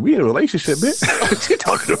doggy and we in a relationship, bitch. What you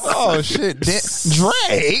talking about? Oh shit,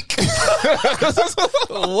 Drake.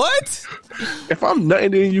 What? If I'm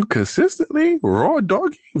nothing in you consistently, raw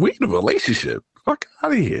doggy, we in a relationship. Fuck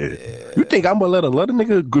out of here. Yeah. You think I'm gonna let another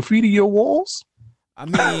nigga graffiti your walls? I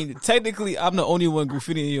mean, technically, I'm the only one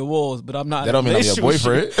graffitiing your walls, but I'm not. That don't mean I'm your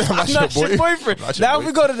boyfriend. I'm not your boyfriend. Now, if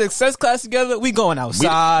we go to the sex class together, we going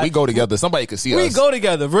outside. We go together. Somebody can see us. We go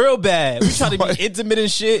together real bad. We try to be intimate and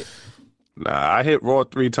shit. Nah, I hit raw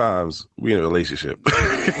 3 times. We in a relationship. What?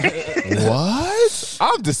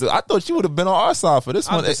 I thought you would have been on our side for this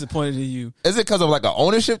one. I'm disappointed in you. Is it because of like an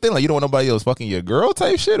ownership thing? Like you don't want nobody else fucking your girl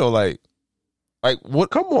type shit, or like what?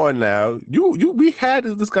 Come on now, we had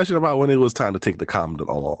this discussion about when it was time to take the condom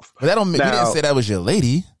off. But that don't. We didn't say that was your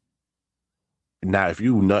lady. Now, if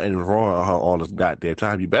you nothing wrong on her all the goddamn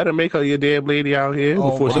time, you better make her your damn lady out here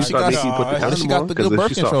before she start making you put the condom on. She got the good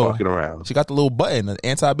birth control. Fucking around. She got the little button, the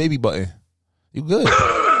anti-baby button. You good?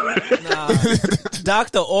 Nah,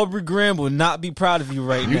 Dr. Aubrey Graham will not be proud of you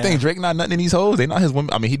right now. You think Drake not nothing in these hoes? They not his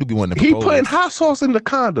women. I mean, he do be wanting to propose. He putting hot sauce in the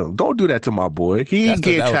condom. Don't do that to my boy. He ain't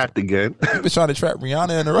getting trapped again. He been trying to trap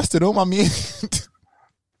Rihanna and the rest of them. I mean,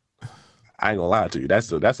 I ain't gonna lie to you.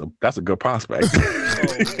 That's a good prospect.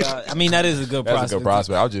 Oh, God. I mean, that is a good prospect. That's a good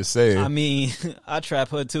prospect. I'll just say. I mean, I trap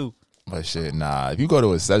her too. But shit, nah. If you go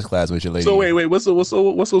to a sex class with your lady, so wait, what's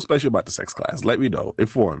so special about the sex class? Let me know.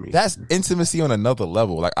 Inform me. That's intimacy on another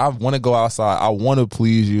level. Like I want to go outside. I want to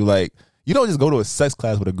please you. Like you don't just go to a sex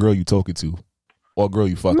class with a girl you talking to or a girl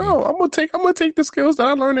you fucking. No, I'm gonna take the skills that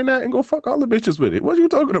I learned in that and go fuck all the bitches with it. What are you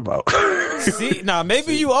talking about? See,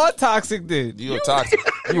 maybe you are toxic then. You're toxic.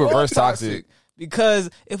 You reverse toxic. Because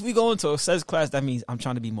if we go into a sex class, that means I'm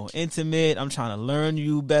trying to be more intimate. I'm trying to learn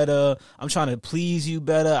you better. I'm trying to please you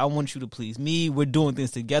better. I want you to please me. We're doing things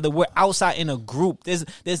together. We're outside in a group. There's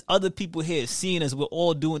other people here seeing us. We're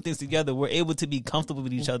all doing things together. We're able to be comfortable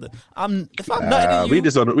with each other. If I'm not you, we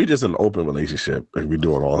just an open relationship and we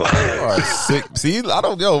doing all that. All right, sick. See, I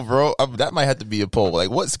don't know, bro. That might have to be a poll. Like,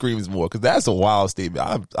 what screams more? Because that's a wild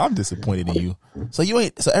statement. I'm disappointed in you. So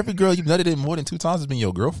every girl you've nutted in more than 2 times has been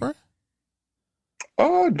your girlfriend?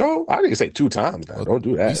 Oh, no. I didn't say 2 times. Now. Don't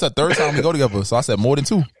do that. You said 3rd time we go together, so I said more than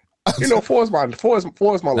 2. 4 is my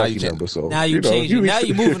lucky number. So now you changing. Now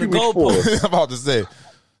you moving the goalpost. I'm about to say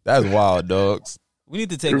that's wild, dogs. We need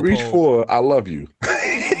to take a reach poll. 4. I love you.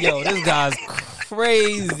 Yo, this guy's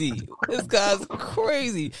crazy. This guy's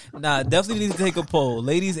crazy. Nah, definitely need to take a poll,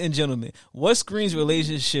 ladies and gentlemen. What screams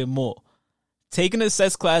relationship more? Taking a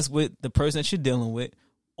sex class with the person that you're dealing with,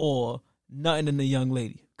 or nutting in the young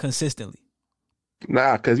lady consistently?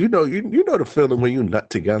 Nah, because you know the feeling when you nut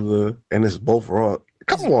together and it's both raw.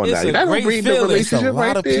 Come on now, that don't bring the relationship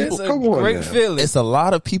right there. Come on, great feeling. It's a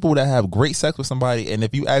lot of people that have great sex with somebody, and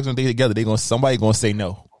if you ask them to stay together, somebody gonna say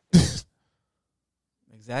no.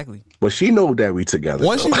 Exactly. But she know that we together.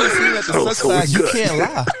 Once you get seen at the sex class, you can't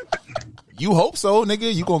lie. You hope so,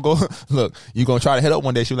 nigga. You gonna go look. You gonna try to hit up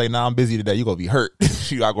one day. She like, nah, I'm busy today. You gonna be hurt.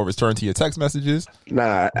 You not gonna return to your text messages.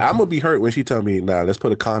 Nah, I'm gonna be hurt when she tell me, nah, let's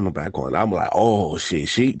put a condom back on. I'm like, oh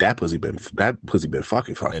shit, that pussy been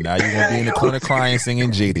fucking. And now you gonna be in the corner crying,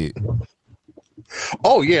 singing "Jaded."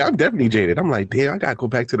 Oh yeah, I'm definitely jaded. I'm like, damn, I gotta go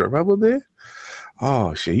back to the rubber band.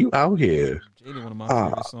 Oh shit, you out here? Jaded, one of my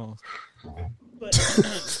favorite songs. But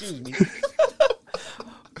excuse me.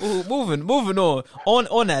 Moving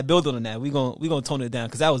on that, building on that. We gonna tone it down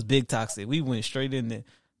because that was big toxic. We went straight in there.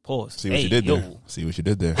 Pause. See what you did there. See what you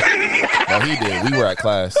did there. No, he did. We were at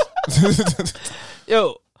class.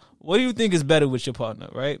 Yo, what do you think is better with your partner,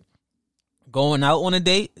 right? Going out on a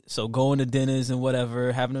date, so going to dinners and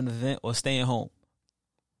whatever, having an event, or staying home?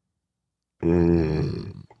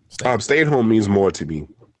 Staying home means more to me.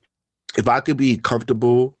 If I could be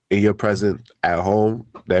comfortable in your presence at home,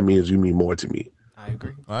 that means you mean more to me. I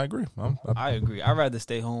agree. I agree. I agree. I'd rather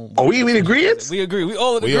stay home. Are we even agreeing? We agree. We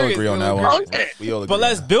all agree on that one. We all agree. But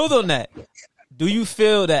let's build on that. Do you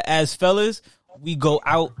feel that as fellas, we go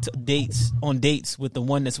out to dates with the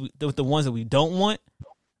ones that we don't want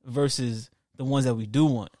versus the ones that we do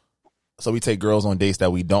want? So we take girls on dates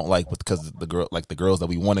that we don't like because the girls that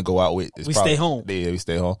we want to go out with. Stay home. Yeah, we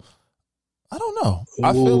stay home. I don't know. Ooh,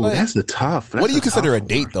 I feel like that's tough. What do you consider a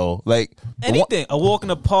date though? Like anything, a walk in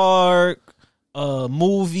the park.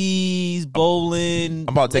 Movies, bowling.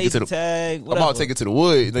 I'm about to take it to the tag. Whatever. I'm about to take it to the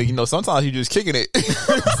wood. Like, sometimes you just kicking it.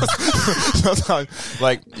 Sometimes,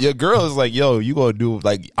 like your girl is like, "Yo, you gonna do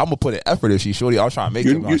like I'm gonna put an effort if she's shorty. I'm trying to make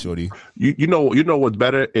her shorty." You know what's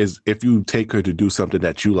better is if you take her to do something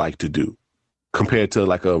that you like to do, compared to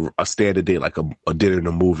like a standard date, like a dinner and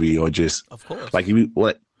a movie, or just of course like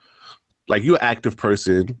like you're an active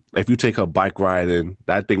person. If you take her bike riding,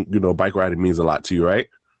 I think bike riding means a lot to you, right?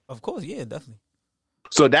 Of course, yeah, definitely.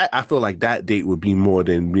 So that I feel like that date would be more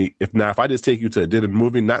than me. If I just take you to a dinner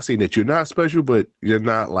movie, not saying that you're not special, but you're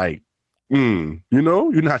not like, you're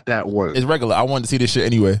not that one. It's regular. I wanted to see this shit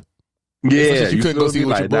anyway. Yeah, you couldn't go see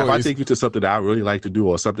like with your boys. If I take you to something that I really like to do,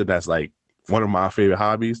 or something that's like one of my favorite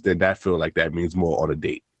hobbies, then that feel like that means more on a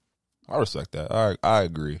date. I respect that. I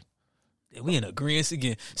agree. We in agreement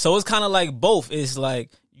again. So it's kind of like both. It's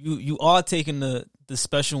like you are taking the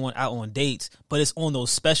special one out on dates, but it's on those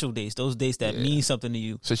special dates, those dates that mean something to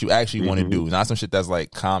you. Shit you actually want to do, not some shit that's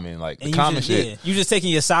like common, like the common shit. Yeah, you just taking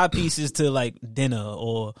your side pieces to like dinner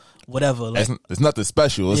or whatever. Like, it's nothing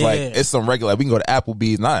special. It's like it's some regular. Like, we can go to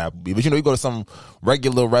Applebee's, not Applebee's, but you go to some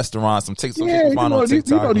regular restaurant, some TikTok.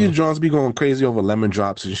 These joints be going crazy over lemon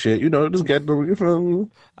drops and shit. Just get them.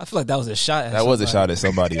 I feel like that was a shot. That was a shot at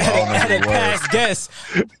somebody. At a past guest.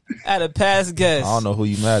 At a past guest. I don't know who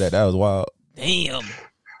you mad at. That was wild. Damn.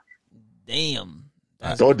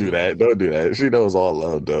 Don't do that. She knows all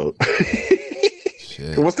love, though.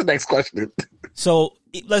 What's the next question? So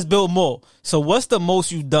let's build more. So what's the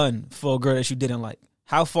most you've done for a girl that you didn't like?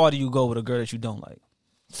 How far do you go with a girl that you don't like?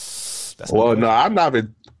 I'm not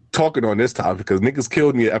even talking on this topic because niggas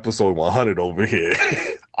killed me at episode 100 over here.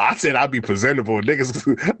 I said I'd be presentable.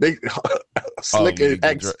 Niggas, they Slick and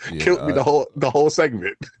X killed me the whole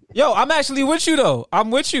segment. Yo, I'm actually with you though.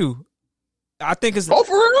 I'm with you. I think it's for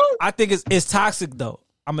real? I think it's toxic though.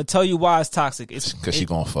 I'm gonna tell you why it's toxic. It's because she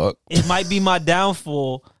gonna fuck. It might be my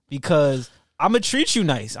downfall because I'm gonna treat you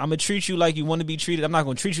nice. I'm gonna treat you like you want to be treated. I'm not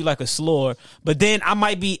gonna treat you like a slore. But then I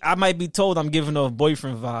might be told I'm giving off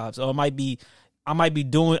boyfriend vibes, or I might be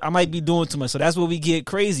doing too much. So that's where we get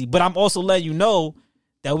crazy. But I'm also letting you know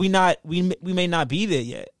that we may not be there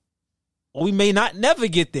yet, or we may not never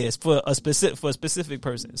get there for a specific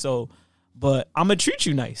person. So, but I'm gonna treat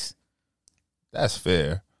you nice. That's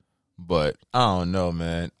fair, but I don't know,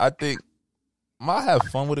 man. I think I have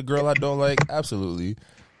fun with a girl I don't like. Absolutely.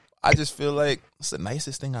 I just feel like it's the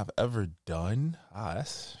nicest thing I've ever done.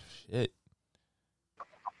 That's shit.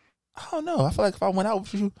 I don't know. I feel like if I went out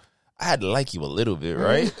with you, I had to like you a little bit,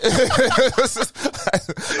 right? I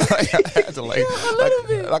had to like a little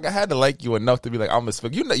bit. Like I had to like you enough to be like, I'm a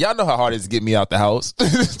spec. Y'all know how hard it is to get me out the house.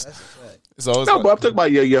 That's a fact. So but I'm talking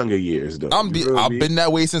about your younger years, though. I've been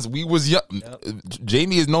that way since we was young. Yep.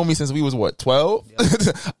 Jamie has known me since we was 12.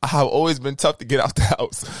 Yep. I've always been tough to get out the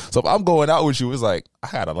house. So if I'm going out with you, it's like I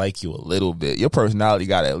gotta like you a little bit. Your personality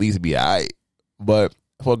gotta at least be alright. But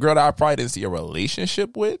for a girl that I probably didn't see a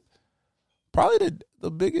relationship with, probably the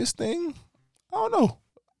biggest thing, I don't know.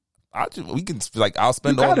 I'll spend all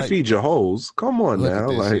night. You gotta feed your hoes. Come on now,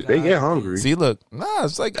 like they get hungry. See, look,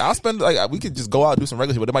 it's like I'll spend we could just go out and do some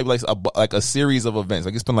regular shit, but it might be like a series of events.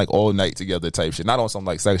 Like you spend like all night together type shit, not on some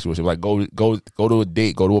like sexual shit. Like go to a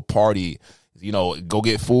date, go to a party, go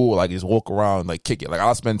get food, like just walk around, like kick it. Like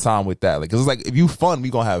I'll spend time with that, like because it's like if you fun, we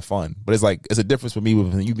gonna have fun. But it's like it's a difference for me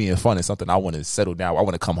with you being fun. It's something I want to settle down. I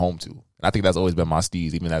want to come home to. And I think that's always been my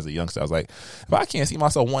steez, even as a youngster. I was like, if I can't see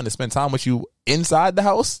myself wanting to spend time with you inside the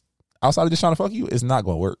house, outside of just trying to fuck you, it's not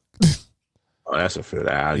gonna work. Oh, that's a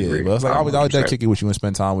fair. I agree. But it's like I was there kick it with you and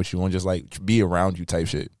spend time with you and just like be around you type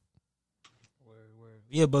shit.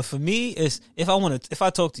 Yeah, but for me, it's if I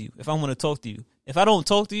talk to you, if I want to talk to you. If I don't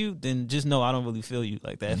talk to you, then just know I don't really feel you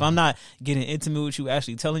like that. If I'm not getting intimate with you,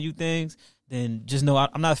 actually telling you things, then just know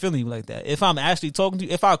I'm not feeling you like that. If I'm actually talking to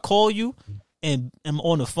you, if I call you and am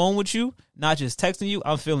on the phone with you, not just texting you,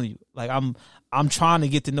 I'm feeling you. Like I'm trying to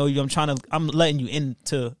get to know you. I'm letting you in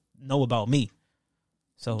to know about me.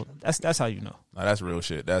 So that's how you know. No, that's real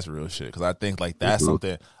shit. That's real shit. Because I think like that's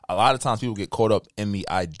something. A lot of times people get caught up in the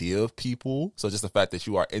idea of people. So just the fact that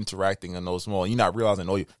you are interacting in those small, you're not realizing.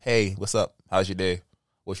 Oh, hey, what's up? How's your day?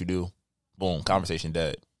 What you do? Boom, conversation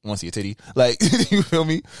dead. Want to see a titty? Like you feel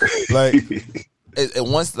me? Like.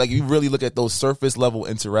 And once, like, you really look at those surface level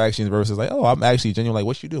interactions versus like, oh, I'm actually genuine. Like,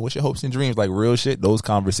 what you doing? What's your hopes and dreams? Like, real shit. Those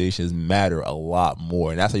conversations matter a lot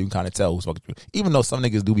more, and that's how you can kind of tell who's fucking. Even though some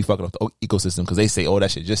niggas do be fucking up the ecosystem because they say, oh,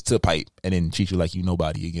 that shit just to pipe, and then treat you like you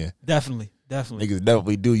nobody again. Definitely. Niggas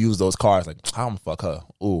definitely do use those cards. Like, I'm gonna fuck her.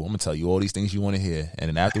 Ooh, I'm gonna tell you all these things you want to hear, and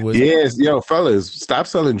then afterwards, yes, yo, fellas, stop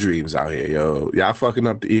selling dreams out here, yo. Y'all fucking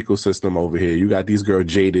up the ecosystem over here. You got these girls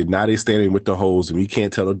jaded. Now they standing with the hoes, and we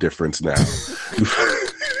can't tell the difference now.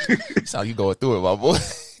 That's how you going through it, my boy.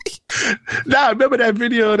 Nah, remember that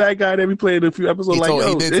video of that guy that we played a few episodes?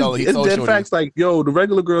 It's dead facts. Like, yo, the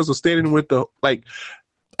regular girls are standing with the like.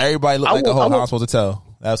 Everybody look like a hoe. How I'm supposed to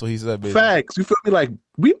tell? That's what he said. Baby. Facts. You feel me? Like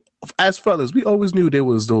we, as fellas, we always knew there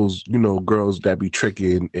was those, girls that be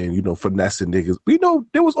tricking and finessing niggas. We know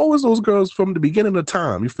there was always those girls from the beginning of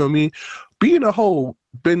time. You feel me? Being a hoe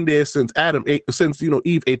been there since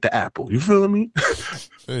Eve ate the apple. You feel me?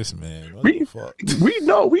 This man, we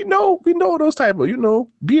know those type of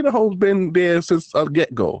being a hoe's been there since a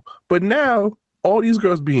get go. But now all these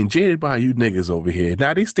girls being jaded by you niggas over here.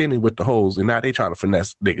 Now they standing with the hoes and now they trying to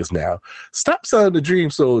finesse niggas now. Stop selling the dream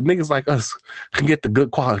so niggas like us can get the good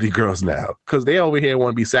quality girls now. Cause they over here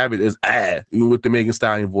want to be savage as with the Megan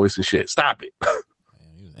Stallion voice and shit. Stop it. Man,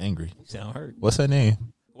 he was angry. You sound hurt. What's her name?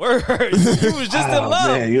 Word. You was just in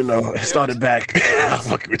love. Man, it started back. I'm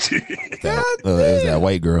fucking with you. It was that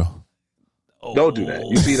white girl. Oh. Don't do that.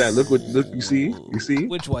 You see that? Look, you see?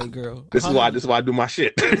 Which white girl? This is why I do my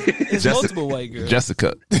shit. It's multiple white girls.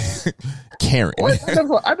 Jessica. Karen. What?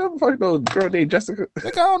 I never fucking know a girl named Jessica.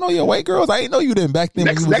 Like, I don't know your white girls. I didn't know you didn't back then.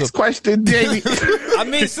 Next question, Jamie. I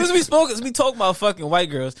mean, since we talk about fucking white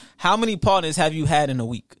girls, how many partners have you had in a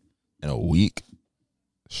week? In a week?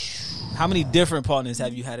 How many different partners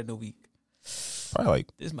have you had in a week? Probably like...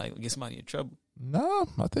 This might get somebody in trouble. No,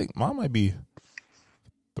 I think mine might be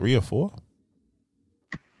 3 or 4.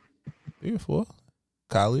 3 or 4.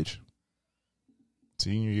 College.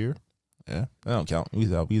 Senior year. Yeah, that don't count. We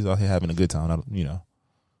was out here having a good time.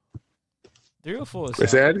 3 or 4. Say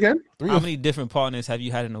that again? How many different partners have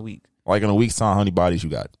you had in a week? Like in a week's time, how many bodies you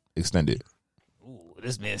got extended? Ooh,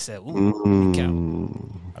 this man said,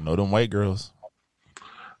 count. I know them white girls.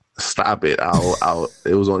 Stop it.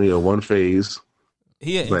 It was only a one phase.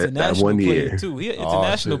 He an international player, too. He an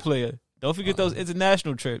international player. Don't forget those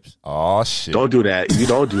international trips. Oh, shit. Don't do that. You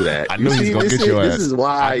don't do that. I knew he's going to get your ass. This is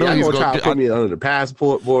why y'all going to try to put me under the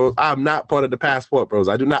passport, bro. I'm not part of the passport, bros.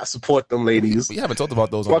 I do not support them ladies. We haven't talked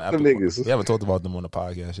about those on the niggas. We haven't talked about them on the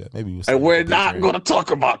podcast yet. Maybe and we're not going to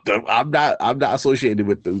talk about them. I'm not associated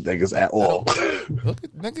with them niggas at all. Look,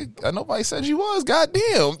 nigga, nobody said you was.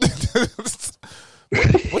 Goddamn.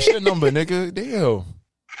 What's your number, nigga? Damn.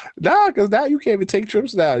 Nah, because now you can't even take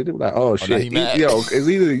trips now. You're like, oh shit.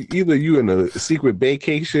 It's either you in a secret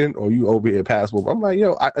vacation or you over here passport. I'm like,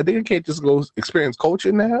 I think I can't just go experience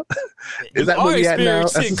culture now. Is that where we at now?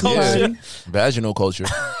 Culture. Vaginal culture.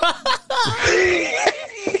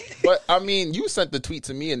 But I mean, you sent the tweet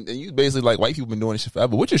to me, and you basically like white people been doing this shit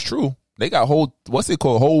forever, which is true. They got whole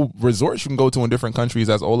resorts you can go to in different countries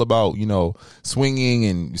that's all about swinging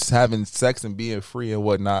and just having sex and being free and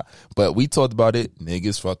whatnot. But we talked about it.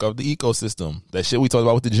 Niggas fuck up the ecosystem. That shit we talked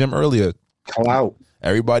about with the gym earlier. Call out.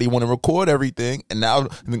 Everybody want to record everything, and now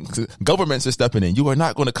governments are stepping in. You are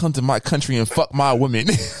not going to come to my country and fuck my women.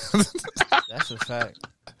 That's a fact.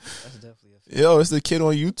 That's definitely a fact. Yo, it's the kid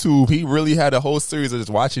on YouTube. He really had a whole series of just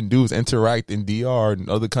watching dudes interact in DR and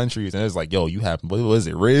other countries, and it's like, yo, you have what was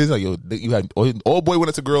it, Riz? Like, yo, you had old boy went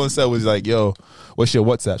up to girl and said was like, yo, what's your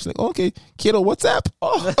WhatsApp? She's like, okay, kiddo, WhatsApp.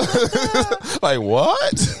 Oh, like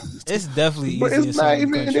what? It's definitely, but it's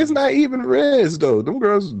not even Riz though. Them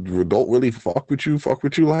girls don't really fuck with you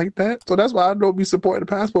like that. So that's why I don't be supporting the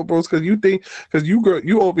passport bros, because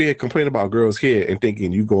you over here complaining about girls here and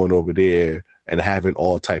thinking you going over there and having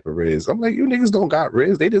all type of Riz. I'm like, you niggas don't got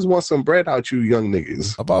Riz. They just want some bread out you young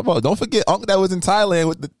niggas. Don't forget Unc that was in Thailand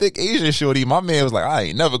with the thick Asian shorty. My man was like, I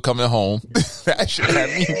ain't never coming home. That shit had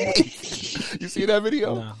me weak. You see that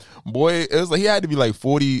video? Nah. Boy, it was like he had to be like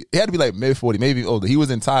 40. He had to be like mid 40, maybe older. He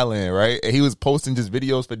was in Thailand, right? And he was posting just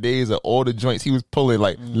videos for days of all the joints he was pulling.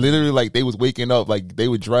 Like literally, like they was waking up, like they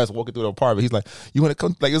would dress, walking through the apartment. He's like, "You want to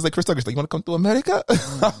come?" Like it was like Chris Tucker's like, "You want to come to America?"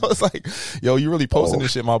 I was like, "Yo, you really posting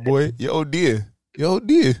this shit, my boy? Yo, dear.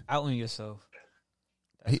 Out on yourself."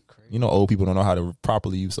 You know, old people don't know how to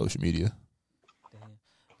properly use social media.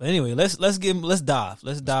 But anyway, let's dive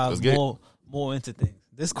more into things.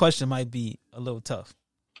 This question might be a little tough.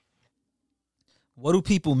 What do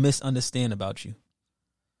people misunderstand about you?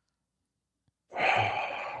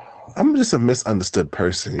 I'm just a misunderstood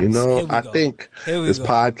person, you know. I think this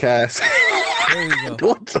podcast. Here we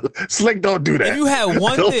go. Slick, don't do that. If you had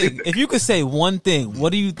one thing, if you could say one thing,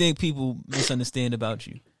 what do you think people misunderstand about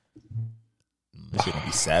you? This shit gonna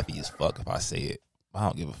be sappy as fuck if I say it. I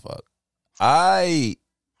don't give a fuck. How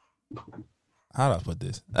do I put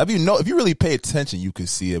this? If you really pay attention, you could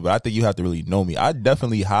see it, but I think you have to really know me. I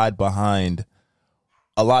definitely hide behind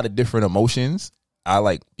a lot of different emotions. I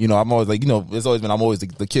like, you know, I'm always like, you know, it's always been, I'm always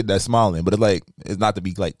the kid that's smiling, but it's not to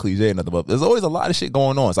be like cliche or nothing, but there's always a lot of shit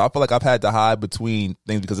going on. So I feel like I've had to hide between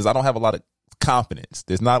things because I don't have a lot of confidence.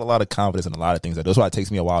 There's not a lot of confidence in a lot of things. That's why it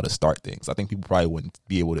takes me a while to start things. I think people probably wouldn't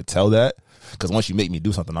be able to tell that because once you make me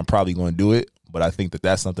do something, I'm probably going to do it. But I think that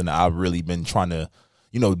that's something that I've really been trying to,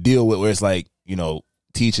 you know, deal with, where it's like, you know,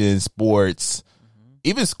 teaching, sports,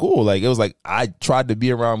 even school. Like, it was like I tried to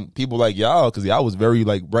be around people like y'all because y'all was very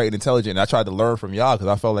like bright and intelligent. And I tried to learn from y'all because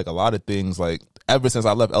I felt like a lot of things, like ever since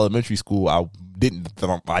I left elementary school, I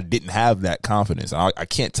didn't have that confidence. I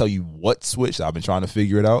can't tell you what switched. I've been trying to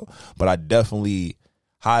figure it out, but I definitely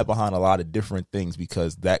hide behind a lot of different things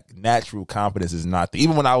because that natural confidence is not there.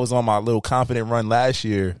 Even when I was on my little confident run last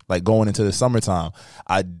year, like going into the summertime,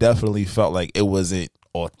 I definitely felt like it wasn't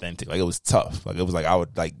authentic. Like it was tough. Like it was like I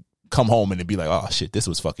would like come home and it'd be like, oh shit, this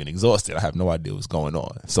was fucking exhausted. I have no idea what's going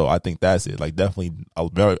on. So I think that's it. Like definitely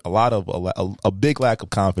a big lack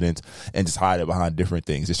of confidence and just hide it behind different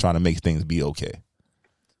things, just trying to make things be okay.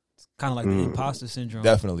 It's kind of like the imposter syndrome.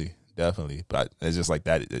 Definitely. But it's just like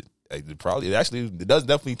that. It does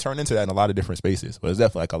definitely turn into that in a lot of different spaces. But it's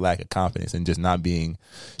definitely like a lack of confidence and just not being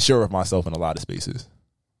sure of myself in a lot of spaces.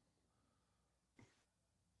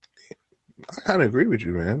 I kind of agree with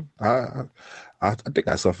you, man. I think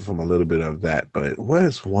I suffer from a little bit of that. But what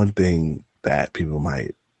is one thing that people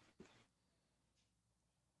might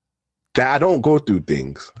that I don't go through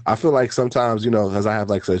things? I feel like sometimes, you know, because I have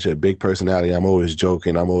like such a big personality, I'm always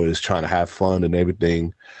joking, I'm always trying to have fun and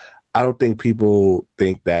everything. I don't think people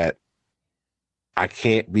think that I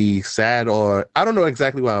can't be sad, or I don't know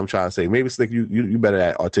exactly what I'm trying to say. Maybe it's like you better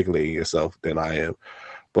at articulating yourself than I am.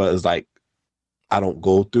 But it's like I don't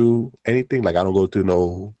go through anything. Like I don't go through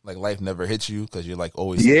no like life never hits you because you're like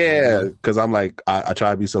always because I'm like I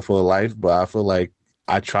try to be so full of life, but I feel like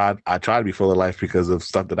I try to be full of life because of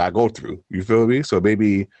stuff that I go through. You feel me? So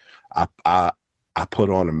maybe I put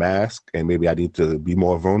on a mask and maybe I need to be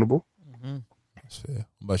more vulnerable. Mm-hmm. That's fair.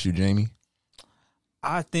 What about you, Jamie?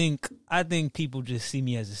 I think people just see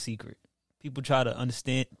me as a secret. People try to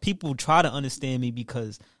understand me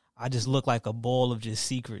because I just look like a ball of just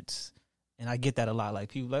secrets. And I get that a lot. Like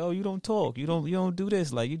people like, oh, you don't talk, you don't do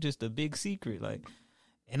this. Like you're just a big secret. Like,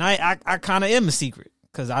 and I kind of am a secret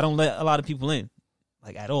because I don't let a lot of people in,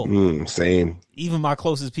 like at all. Same. Even my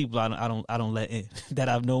closest people, I don't let in that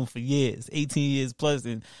I've known for years, 18 years plus,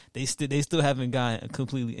 and they still haven't gotten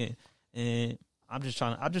completely in. And I'm just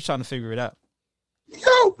trying to figure it out.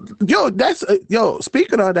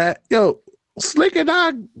 Speaking of that, Slick and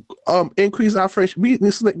I increased our friendship. Me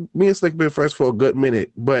and Slick been friends for a good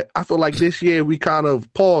minute, but I feel like this year we kind of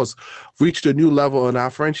reached a new level in our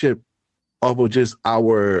friendship of just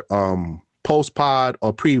our post-pod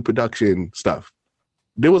or pre-production stuff.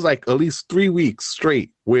 There was like at least 3 weeks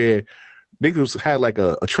straight where niggas had like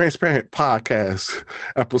a transparent podcast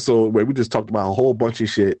episode where we just talked about a whole bunch of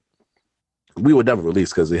shit. We would never release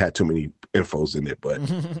because it had too many infos in it, but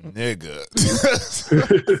nigga,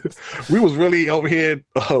 we was really over here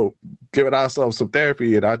giving ourselves some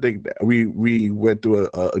therapy, and I think that we went through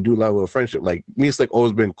a new level of friendship. Like me and Slick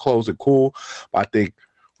always been close and cool, but I think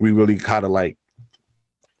we really kind of like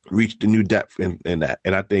reached a new depth in that.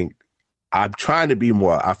 And I think I'm trying to be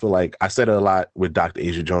more. I feel like I said it a lot with Dr.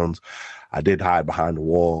 Asia Jones. I did hide behind the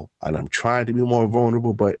wall, and I'm trying to be more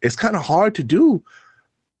vulnerable, but it's kind of hard to do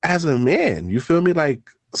as a man. You feel me? Like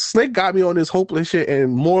Slick got me on this hopeless shit,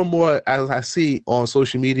 and more as I see on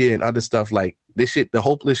social media and other stuff, like this shit, the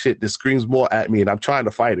hopeless shit, that screams more at me, and I'm trying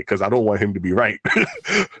to fight it because I don't want him to be right.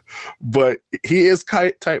 But he is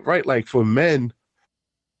type right. Like for men,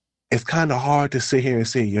 it's kind of hard to sit here and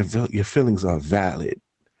say your feelings are valid.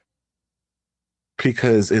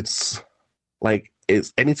 because it's like,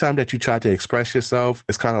 it's anytime that you try to express yourself,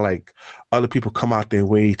 it's kind of like other people come out their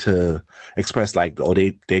way to express like, oh,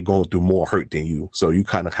 they're going through more hurt than you. So you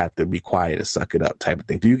kind of have to be quiet and suck it up type of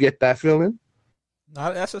thing. Do you get that feeling?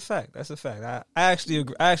 No, that's a fact. That's a fact. I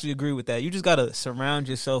actually agree with that. You just got to surround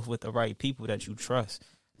yourself with the right people that you trust.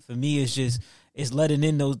 For me, it's letting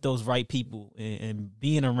in those right people and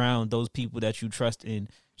being around those people that you trust and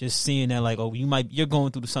just seeing that like, oh, you're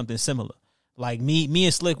going through something similar. Like me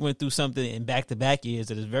and Slick went through something in back-to-back years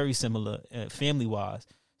that is very similar family-wise.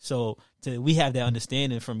 So we have that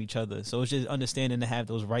understanding from each other. So it's just understanding to have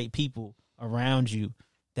those right people around you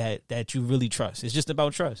that you really trust. It's just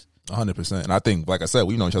about trust. 100%. And I think, like I said,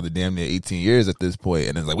 we've known each other damn near 18 years at this point.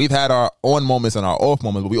 And it's like, we've had our on moments and our off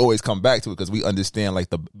moments, but we always come back to it because we understand like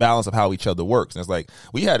the balance of how each other works. And it's like,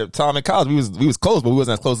 we had a time in college, we was close, but we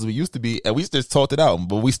wasn't as close as we used to be. And we just talked it out,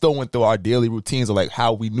 but we still went through our daily routines of like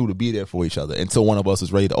how we knew to be there for each other until one of us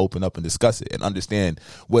was ready to open up and discuss it and understand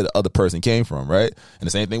where the other person came from. Right. And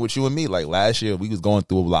the same thing with you and me. Like last year, we was going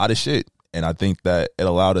through a lot of shit. And I think that it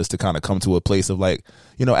allowed us to kind of come to a place of like,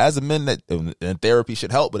 you know, as a men that and therapy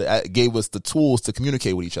should help, but it gave us the tools to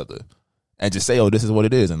communicate with each other and just say, oh, this is what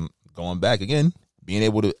it is. And going back again, being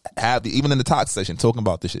able to have even in the toxic session, talking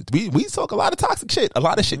about this shit. We talk a lot of toxic shit. A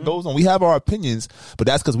lot of shit goes on. We have our opinions, but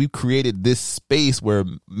that's because we've created this space where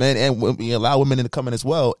men and women, we allow women to come in as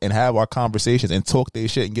well and have our conversations and talk their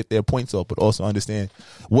shit and get their points up, but also understand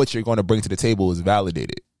what you're going to bring to the table is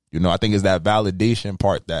validated. You know, I think it's that validation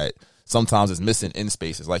part that sometimes it's missing in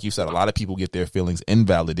spaces. Like you said, a lot of people get their feelings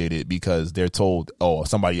invalidated because they're told, oh,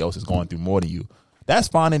 somebody else is going through more than you. That's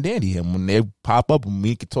fine and dandy. And when they pop up and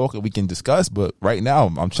we can talk and we can discuss, but right now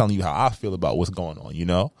I'm telling you how I feel about what's going on, you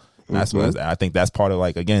know? And that's what I think that's part of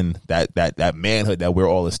like, again, that manhood that we're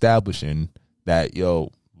all establishing that,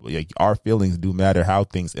 like our feelings do matter, how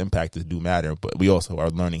things impact us do matter, but we also are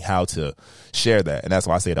learning how to share that. And that's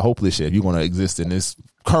why I say the hopeless shit, if you want to exist in this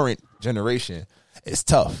current generation, it's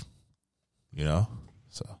tough. You know,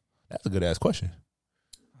 so that's a good ass question.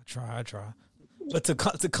 I try. But to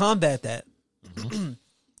combat that,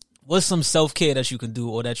 what's some self-care that you can do,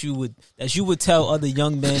 or that you would tell other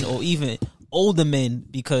young men or even older men,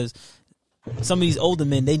 because some of these older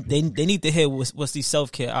men they need to hear what's these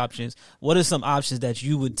self-care options. What are some options that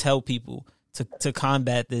you would tell people to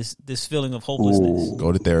combat this feeling of hopelessness? Ooh.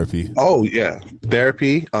 Go to therapy. Oh yeah,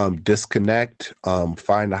 therapy. Disconnect.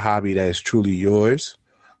 Find a hobby that is truly yours.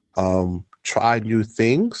 Try new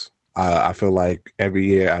things. I feel like every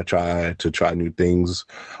year I try to try new things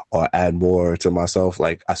or add more to myself.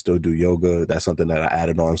 Like I still do yoga. That's something that I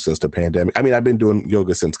added on since the pandemic. I mean, I've been doing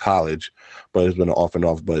yoga since college, but it's been off and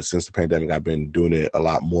off. But since the pandemic, I've been doing it a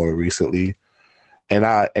lot more recently. And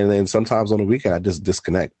then sometimes on the weekend, I just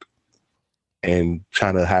disconnect and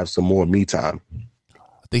trying to have some more me time.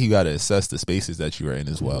 I think you got to assess the spaces that you're in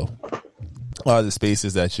as well. A lot of the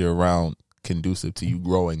spaces that you're around conducive to you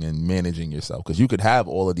growing and managing yourself, because you could have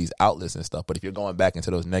all of these outlets and stuff, but if you're going back into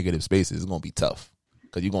those negative spaces, it's going to be tough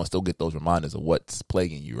because you're going to still get those reminders of what's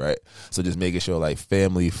plaguing you, right? So just making sure like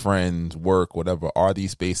family, friends, work, whatever, are these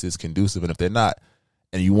spaces conducive? And if they're not,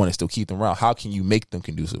 and you want to still keep them around, how can you make them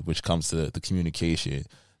conducive? Which comes to the communication.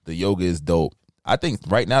 The yoga is dope. I think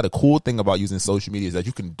right now the cool thing about using social media is that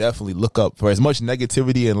you can definitely look up for as much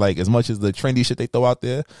negativity and like as much as the trendy shit they throw out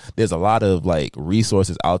there. There's a lot of like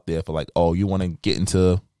resources out there for like, oh, you want to get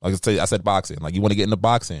into, like I said, boxing. Like you want to get into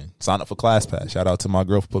boxing, sign up for ClassPass. Shout out to my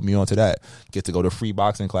girl for putting me onto that. Get to go to free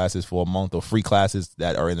boxing classes for a month or free classes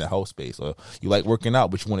that are in the health space. Or you like working out,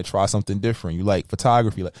 but you want to try something different. You like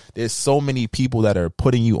photography. Like there's so many people that are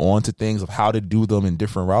putting you on to things of how to do them in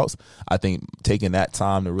different routes. I think taking that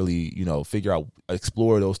time to really, figure out,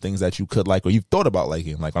 explore those things that you could like or you've thought about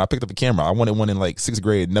liking. Like when I picked up a camera, I wanted one in like 6th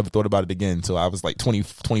grade, never thought about it again until I was like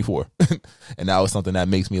 24. And now it's something that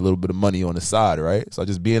makes me a little bit of money on the side, right? So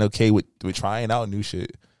just being okay with trying out new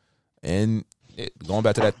shit and going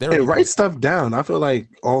back to that therapy. And write stuff down. I feel like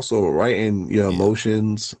also writing your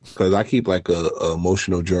emotions, because I keep like a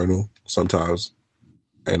emotional journal sometimes.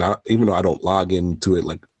 And even though I don't log into it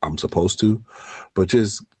like I'm supposed to, but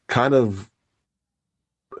just kind of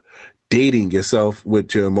dating yourself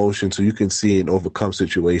with your emotions so you can see and overcome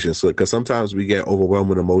situations. So, because sometimes we get overwhelmed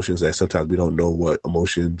with emotions that sometimes we don't know what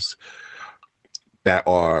emotions that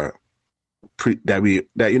are that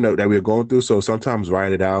we're going through. So sometimes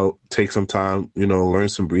write it out, take some time, learn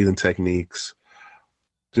some breathing techniques,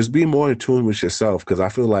 just be more in tune with yourself. Because I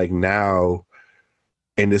feel like now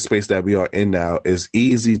in this space that we are in now, it's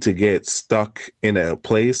easy to get stuck in a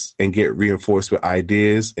place and get reinforced with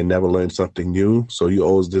ideas and never learn something new. So you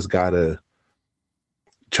always just gotta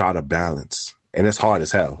try to balance and it's hard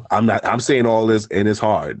as hell. I'm saying all this, and it's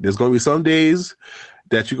hard. There's gonna be some days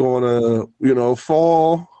that you're gonna,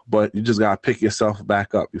 fall, but you just gotta pick yourself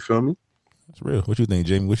back up. You feel me? That's real. What you think,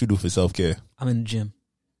 Jamie? What you do for self-care? I'm in the gym.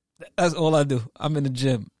 That's all I do. I'm in the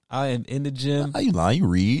gym. I am in the gym. How you lying? You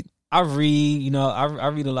read? I read. I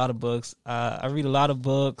read a lot of books. I read a lot of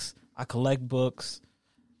books. I collect books.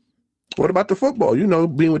 What about the football?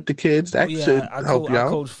 Being with the kids, that should help you out. I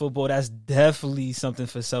coach football. That's definitely something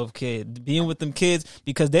for self-care. Being with them kids,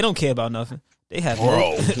 because they don't care about nothing. They have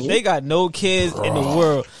they got no kids in the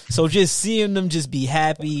world. So just seeing them just be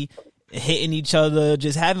happy, hitting each other,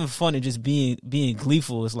 just having fun and just being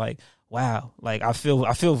gleeful is like, wow. Like I feel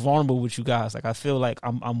vulnerable with you guys. Like I feel like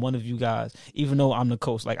I'm one of you guys, even though I'm the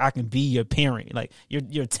coach. Like I can be your parent. Like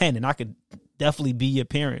you're 10 and I could definitely be your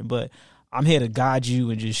parent, but I'm here to guide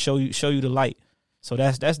you and just show you the light. So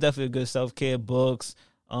that's definitely a good self-care. Books.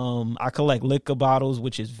 I collect liquor bottles,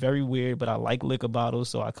 which is very weird, but I like liquor bottles,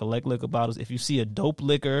 so I collect liquor bottles. If you see a dope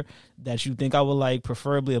liquor that you think I would like,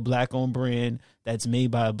 preferably a black-owned brand that's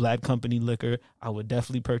made by a black company liquor, I would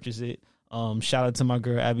definitely purchase it. Shout out to my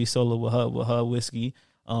girl Abby Sola with her whiskey.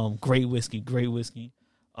 Great whiskey.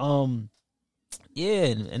 Yeah,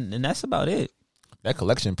 and that's about it. That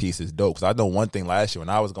collection piece is dope. Cause I know one thing last year when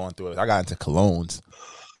I was going through it, I got into colognes.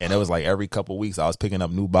 And it was like every couple of weeks I was picking up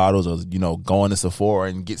new bottles or, going to Sephora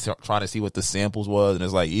and trying to see what the samples was. And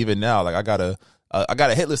it's like, even now, like I got a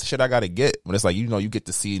hit list of shit I got to get. But it's like, you get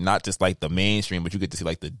to see not just like the mainstream, but you get to see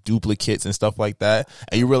like the duplicates and stuff like that.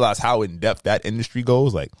 And you realize how in depth that industry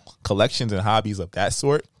goes, like collections and hobbies of that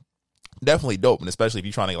sort. Definitely dope. And especially if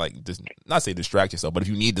you're trying to like, just not say distract yourself, but if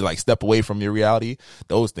you need to like step away from your reality,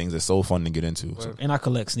 those things are so fun to get into. So. And I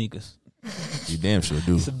collect sneakers. You damn sure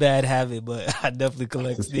do. It's a bad habit, but I definitely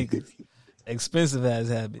collect sneakers. Expensive ass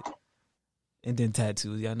habit. And then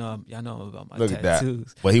tattoos. Y'all know about my Look tattoos. At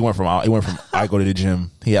that. But he went from I go to the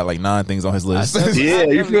gym. He had like 9 things on his list. Yeah,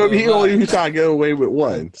 you feel me? He only trying to get away with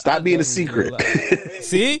one. Stop being a secret.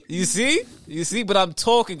 See? You see? But I'm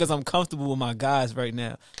talking because I'm comfortable with my guys right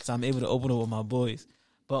now. So I'm able to open up with my boys.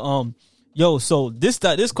 But so this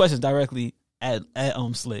question is directly at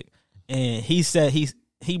Slick. And he said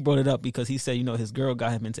he brought it up because he said, his girl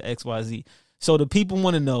got him into XYZ. So the people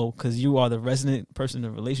want to know, because you are the resident person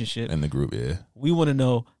in the relationship. In the group, yeah. We want to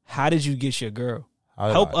know, how did you get your girl?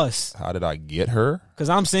 Help us. How did I get her? Because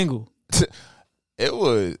I'm single. It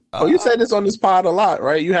was... you said this on this pod a lot,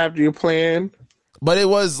 right? You have your plan. But it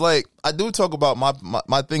was like, I do talk about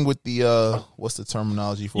my thing with the, what's the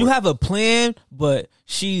terminology for it? You have a plan, but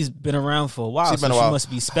she's been around for a while, she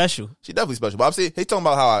must be special. She definitely special. But I'm saying, he's talking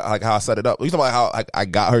about how I set it up. He's talking about how I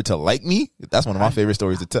got her to like me. That's one of my favorite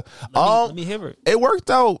stories to tell. Let me hear it. It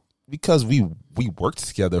worked out because we worked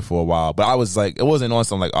together for a while, but I was like, it wasn't on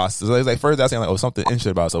some like us. So it was like, first I was saying like, something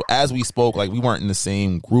interesting about it. So as we spoke, like we weren't in the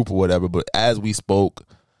same group or whatever, but as we spoke,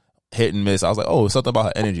 hit and miss, I was like, oh, something about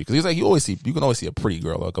her energy. Because he's like, you can always see a pretty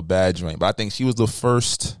girl, like a bad joint. But I think she was the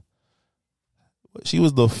first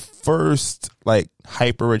like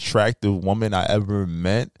hyper attractive woman I ever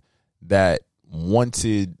met that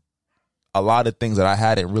wanted a lot of things that I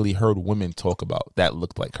hadn't really heard women talk about that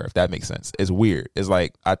looked like her, if that makes sense. It's weird. It's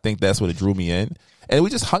like, I think that's what it drew me in. And we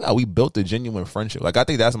just hung out. We built a genuine friendship. Like, I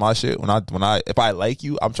think that's my shit. If I like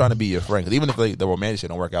you, I'm trying to be your friend. Because even if like, the romantic shit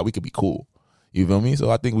don't work out, we could be cool. You feel me? So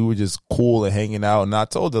I think we were just cool and hanging out. And I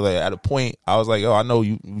told her, like, at a point, I was like, I know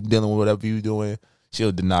you dealing with whatever you doing.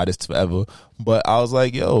 She'll deny this forever. But I was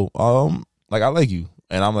like, like, I like you.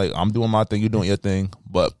 And I'm like, I'm doing my thing, you're doing your thing.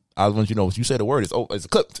 But I want you to know, if you say the word, it's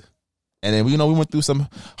clipped. And then, we went through some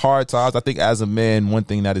hard times. I think as a man, one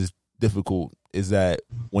thing that is difficult is that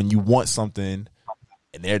when you want something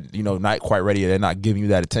and they're, not quite ready, they're not giving you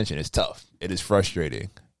that attention, it's tough. It is frustrating.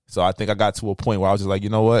 So I think I got to a point where I was just like, you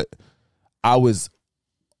know what? I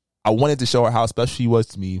wanted to show her how special she was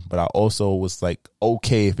to me, but I also was like,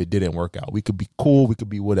 okay if it didn't work out. We could be cool, we could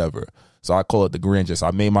be whatever. So I call it the grand gesture.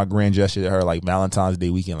 I made my grand gesture to her like Valentine's Day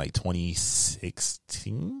weekend, like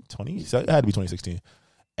 2016, it had to be 2016.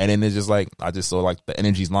 And then it's just like, I just saw like the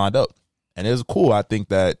energies lined up. And it was cool. I think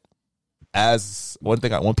that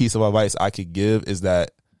one piece of advice I could give is that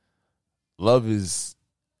love is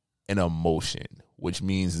an emotion, which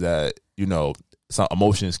means that, some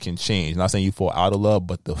emotions can change. Not saying you fall out of love,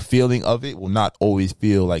 but the feeling of it will not always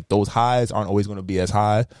feel like those highs aren't always going to be as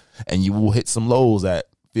high, and you will hit some lows that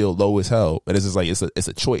feel low as hell. But it's just like it's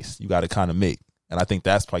a choice you got to kind of make, and I think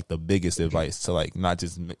that's like the biggest advice to like not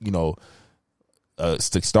just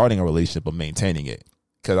starting a relationship but maintaining it.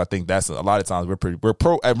 Because I think that's a lot of times we're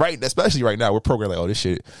pro right, especially right now we're programmed like, oh, this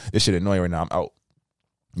shit annoying right now, I'm out,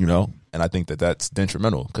 and I think that's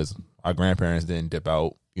detrimental because our grandparents didn't dip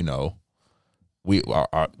out,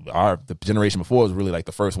 the generation before was really like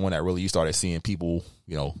the first one that really you started seeing people,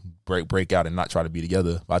 you know, break out and not try to be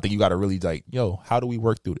together. But I think you got to really like, yo, how do we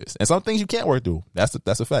work through this? And some things you can't work through. That's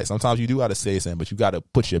a fact. Sometimes you do got to say something, but you got to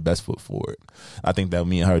put your best foot forward. I think that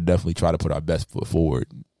me and her definitely try to put our best foot forward,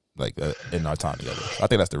 like in our time together. I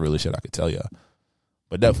think that's the realest shit I could tell y'all.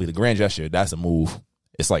 But definitely the grand gesture, that's a move.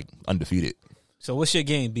 It's like undefeated. So what's your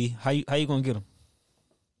game, B? How you gonna get him?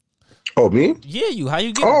 Oh, me? Yeah, you. How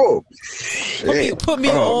you get? Oh, put me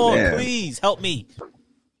on, man. Please help me.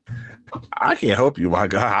 I can't help you, my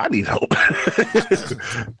God. I need help.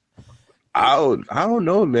 I don't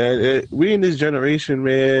know, man. We in this generation,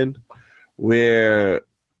 man, where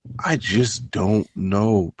I just don't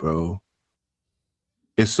know, bro.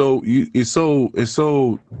 It's so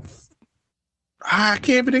I can't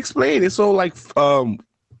even explain. It's so like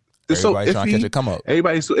it's so iffy. Trying to catch a come up.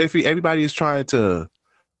 Everybody's so iffy. Everybody is trying to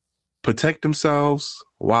protect themselves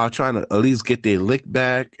while trying to at least get their lick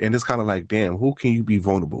back. And it's kind of like, damn, who can you be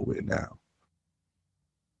vulnerable with now?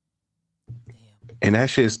 And that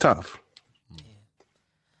shit is tough.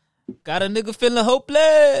 Got a nigga feeling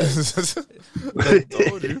hopeless.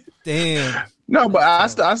 Damn. No, but I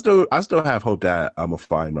still have hope that I'm gonna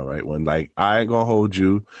find the right one. Like, I ain't gonna hold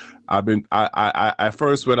you. I at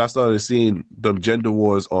first when I started seeing the gender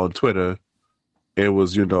wars on Twitter, it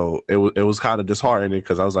was, you know, it was kind of disheartening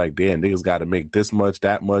because I was like, damn, niggas got to make this much,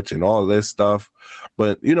 that much, and all this stuff.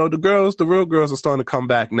 But you know, the real girls are starting to come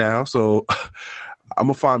back now. So I'm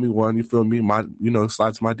gonna find me one. You feel me?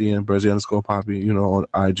 Slide to my DM, Bersy_Poppy. You know,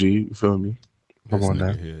 on IG. You feel me? Come on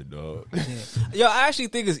now. Here, dog. Yo, I actually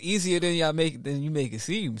think it's easier than you make it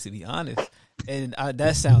seem. To be honest, and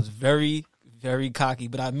that sounds very, very cocky,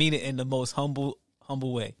 but I mean it in the most humble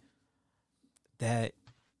way. That.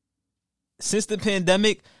 Since the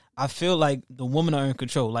pandemic, I feel like the women are in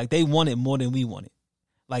control. Like, they want it more than we want it.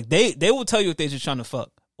 Like, they will tell you if they're just trying to fuck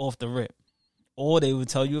off the rip. Or they will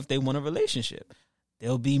tell you if they want a relationship.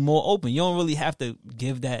 They'll be more open. You don't really have to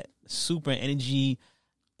give that super energy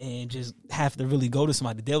and just have to really go to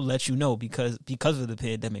somebody. They'll let you know because of the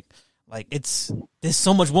pandemic. Like, there's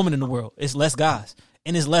so much women in the world. It's less guys.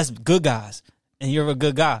 And it's less good guys. And you're a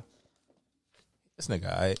good guy. This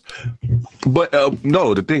nigga, all right. But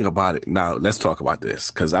no, the thing about it, now let's talk about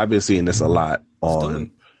this, because I've been seeing this a lot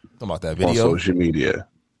on social media.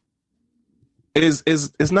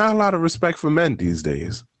 Is not a lot of respect for men these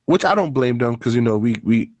days, which I don't blame them, because, you know,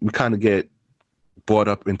 we kind of get brought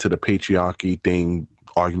up into the patriarchy thing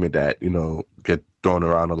argument that, you know, get thrown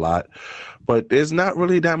around a lot, but there's not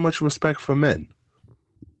really that much respect for men.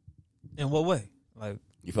 In what way? Like,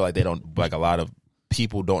 you feel like they don't, like, a lot of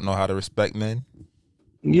people don't know how to respect men?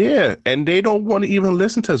 Yeah, and they don't want to even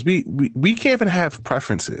listen to us. We can't even have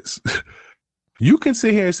preferences. You can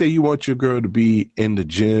sit here and say you want your girl to be in the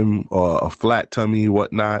gym or a flat tummy,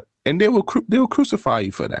 whatnot, and they will crucify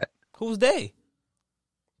you for that. Who's they?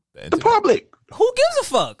 The public. Who gives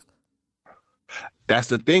a fuck? That's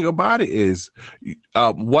the thing about it is,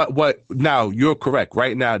 what? Now you're correct.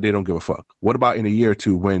 Right now they don't give a fuck. What about in a year or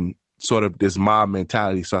two when sort of this mob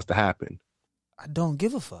mentality starts to happen? I don't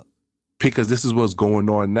give a fuck. Because this is what's going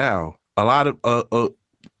on now. A lot of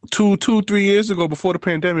 2-3 years ago, before the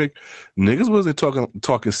pandemic, niggas wasn't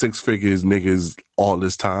talking six figures, niggas all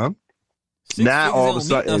this time. Now all of a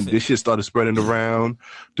sudden, this shit started spreading around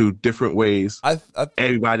through different ways.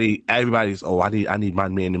 Everybody's I need my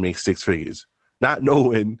man to make six figures, not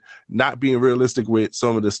knowing, not being realistic with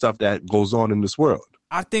some of the stuff that goes on in this world.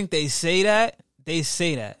 I think they say that,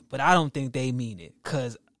 but I don't think they mean it,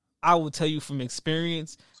 because I will tell you from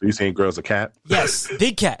experience. So you saying girls are cap? Yes,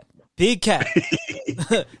 big cap.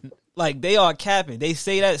 Like, they are capping. They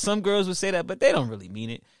say that. Some girls would say that, but they don't really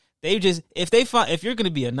mean it. They just, if you're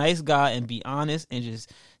gonna be a nice guy and be honest and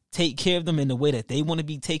just take care of them in the way that they want to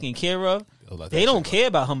be taken care of, they don't care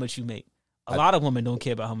about how much you make. A lot of women don't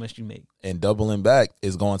care about how much you make. And doubling back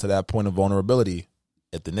is going to that point of vulnerability.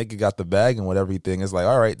 If the nigga got the bag and whatever everything, it's like,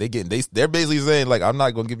 all right, they're basically saying, like, I'm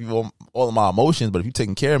not gonna give you all of my emotions, but if you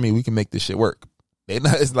taking care of me, we can make this shit work.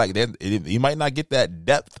 It's like you might not get that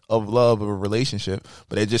depth of love of a relationship,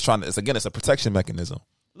 but they're just trying to. It's a protection mechanism.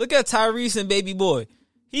 Look at Tyrese and Baby Boy.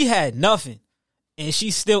 He had nothing, and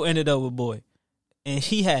she still ended up with Boy, and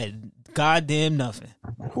he had goddamn nothing.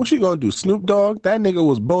 What she gonna do? Snoop Dogg? That nigga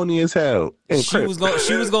was bony as hell. She was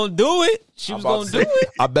gonna do it. She was gonna do it.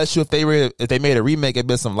 I bet you if they made a remake, it'd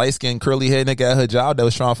been some light skinned curly head nigga at her job that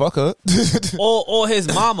was trying to fuck her. or his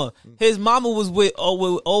mama. His mama was with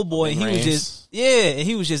old boy, and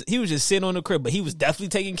he was just sitting on the crib, but he was definitely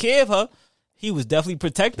taking care of her. He was definitely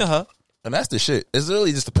protecting her. And that's the shit. It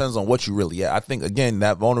really just depends on what you really at. I think, again,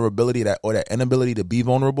 that vulnerability, that inability to be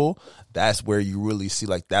vulnerable, that's where you really see,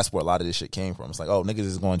 like, that's where a lot of this shit came from. It's like, oh, niggas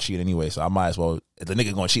is going to cheat anyway, so I might as well, if the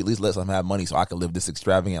nigga going to cheat, at least let him have money so I can live this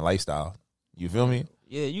extravagant lifestyle. You feel me?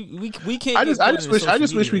 Yeah, we can't. I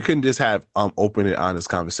just wish we couldn't just have open and honest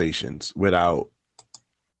conversations without,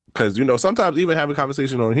 because sometimes even having a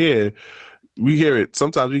conversation on here, we hear it.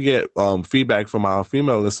 Sometimes we get feedback from our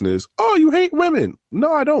female listeners. Oh, you hate women?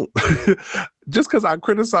 No, I don't. Just because I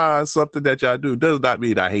criticize something that y'all do does not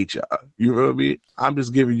mean I hate y'all. You know what I mean? I'm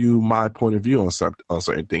just giving you my point of view on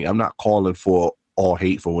certain thing. I'm not calling for all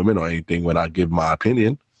hate for women or anything when I give my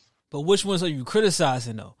opinion. But which ones are you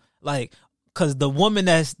criticizing though? Like, because the woman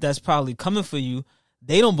that's probably coming for you,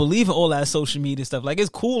 they don't believe in all that social media stuff. Like, it's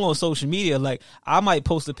cool on social media. Like, I might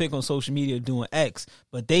post a pic on social media doing X,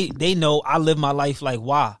 but they know I live my life like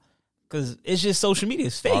Y. Because it's just social media.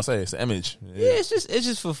 It's fake. I'll say it's an image. Yeah, it's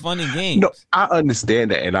just for fun and games. No, I understand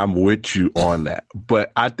that, and I'm with you on that.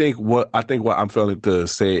 But I think what I'm feeling to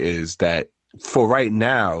say is that for right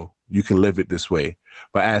now, you can live it this way.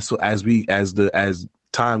 But as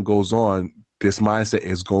time goes on, this mindset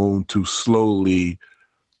is going to slowly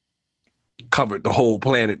cover the whole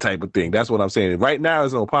planet type of thing. That's what I'm saying. Right now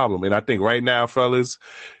is no problem. And I think right now, fellas,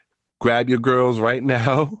 grab your girls right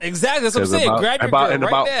now. Exactly. That's what I'm saying. Grab your girl in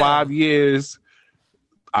about 5 years,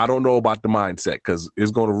 I don't know about the mindset because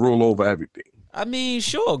it's going to rule over everything. I mean,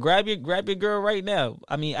 sure. Grab your girl right now.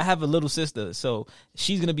 I mean, I have a little sister, so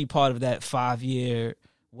she's going to be part of that 5 year,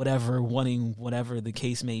 wanting whatever the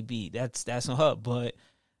case may be. That's on her. But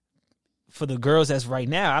for the girls that's right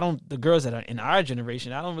now, the girls that are in our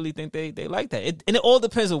generation, I don't really think they like that. And it all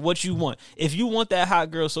depends on what you want. If you want that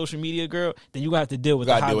hot girl, social media girl, then you have to deal with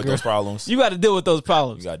those problems. You got to deal with those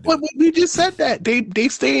problems. But we just said that they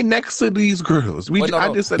stay next to these girls.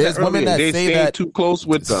 I just said that earlier. They stay too close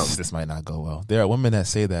with them. This might not go well. There are women that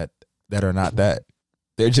say that are not that.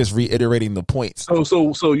 They're just reiterating the points.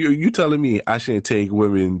 So you telling me I shouldn't take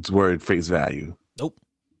women's word face value? Nope.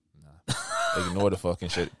 Ignore the fucking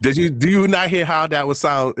shit. Do you not hear how that would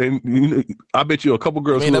sound? And I bet you a couple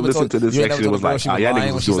girls who listened to this section was like, "Oh, y'all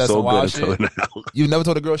niggas was doing so good until now." You never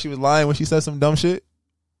told a girl she was lying when she said some dumb shit.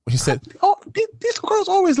 When she said, "Oh, these girls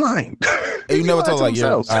always lying." You never told like,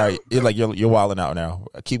 "You're all right." You're wilding out now.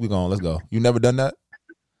 Keep it going. Let's go. You never done that.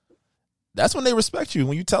 That's when they respect you.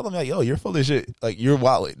 When you tell them like, "Yo, you're full of shit. Like you're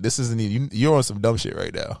wilding. This isn't you. You're on some dumb shit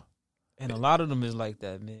right now." And a lot of them is like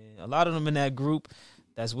that, man. A lot of them in that group.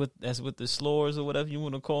 That's with the slores or whatever you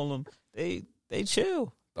want to call them. They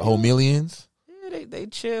chill. The Hoe-Meleons? Yeah, they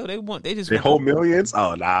chill. They Hoe-Meleons?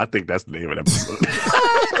 Oh nah, I think that's the name of them.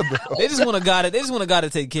 They just want a guy. They just want a guy to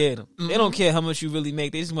take care of them. Mm-hmm. They don't care how much you really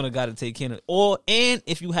make. They just want a guy to take care of them. And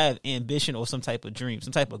if you have ambition or some type of dream,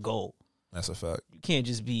 some type of goal. That's a fact. You can't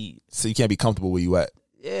just be. So you can't be comfortable where you at.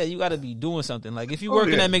 Yeah, you got to be doing something. Like if you're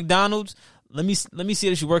working at McDonald's, let me see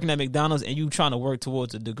that you're working at McDonald's and you trying to work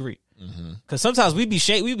towards a degree. Because sometimes we be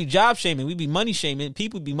job shaming, we be money shaming.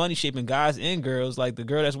 People be money shaming guys and girls. Like the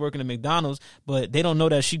girl that's working at McDonald's, but they don't know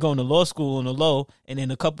that she going to law school on the low, and in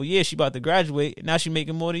a couple years she about to graduate, and now she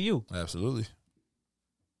making more than you. Absolutely.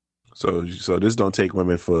 So this don't take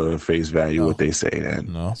women for face value. What they say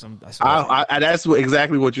then? No, that's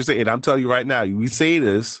exactly what you're saying. I'm telling you right now. We say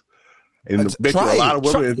this. And a lot of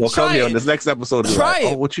women will come here on this next episode.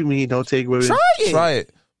 Oh, what you mean? Don't take women? Try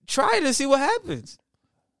it and see what happens.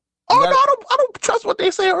 Oh no, I don't trust what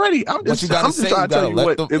they say already. I'm just trying to tell you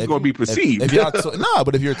what it's going to be perceived.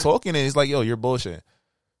 But if you're talking and it's like, yo, you're bullshit.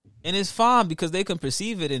 And it's fine because they can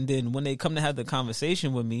perceive it, and then when they come to have the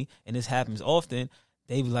conversation with me, and this happens often,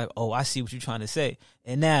 they be like, oh, I see what you're trying to say.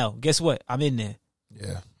 And now, guess what? I'm in there.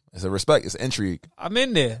 Yeah, it's a respect. It's intrigue. I'm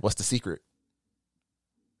in there. What's the secret?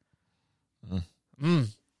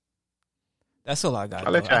 That's all I got.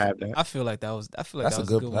 I'll let you have that. I feel like that was a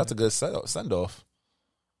good. That's a good send off.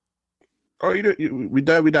 Oh, we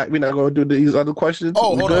done? We not going to do these other questions?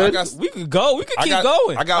 Oh, hold on. We could go. We could keep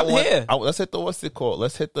going. I got one. Here. Let's hit the, what's it called?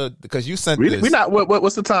 Let's hit the, because you sent this. We not,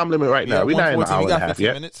 what's the time limit right now? We're not in an hour and a half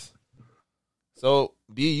yet. Minutes. So,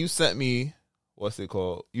 B, you sent me, what's it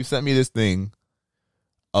called? You sent me this thing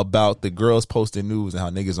about the girls posting news and how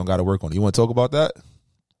niggas don't got to work on it. You want to talk about that?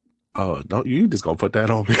 Oh, don't you just gonna put that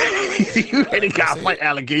on me? You already got my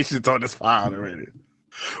allegations on this file already.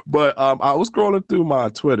 But I was scrolling through my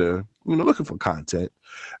Twitter, looking for content,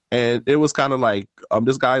 and it was kind of like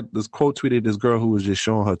this quote tweeted this girl who was just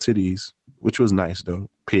showing her titties, which was nice though.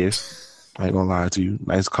 Pierce, I ain't gonna lie to you,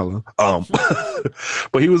 nice color.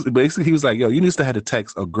 But he was like, yo, you used to have to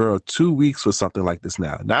text a girl 2 weeks for something like this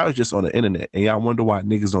now. Now it's just on the internet, and y'all wonder why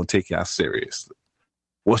niggas don't take y'all seriously.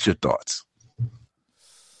 What's your thoughts?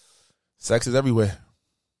 Sex is everywhere.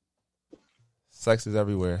 Sex is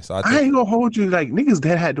everywhere. So I ain't gonna hold you. Like, niggas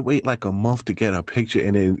that had to wait like a month to get a picture,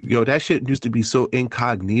 and then that shit used to be so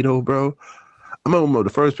incognito, bro. I remember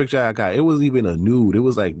the first picture I got, it wasn't even a nude. It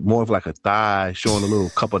was like more of like a thigh showing a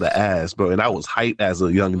little cup of the ass, bro. And I was hyped as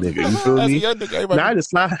a young nigga. You feel me? Now I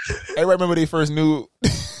just slide. Everybody remember their first nude.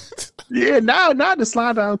 Yeah, now I just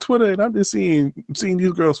slide down Twitter and I'm just seeing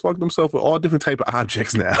these girls fuck themselves with all different type of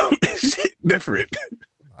objects now. Shit different.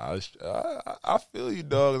 I feel you,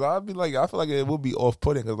 dog. I feel like it would be off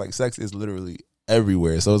putting because like sex is literally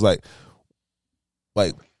everywhere. So it's like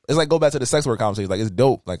it's like go back to the sex work conversation. Like it's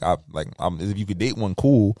dope. Like if you could date one,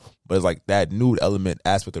 cool. But it's like that nude element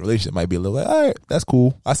aspect of the relationship might be a little like, all right, that's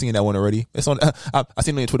cool. I seen that one already. It's on. I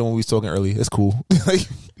seen it on Twitter when we was talking earlier. It's cool. And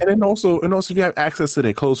then also if you have access to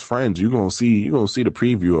their close friends, you're gonna see the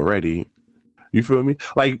preview already. You feel me?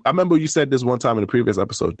 Like I remember you said this one time in the previous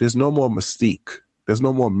episode. There's no more mystique. There's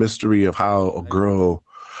no more mystery of how a girl,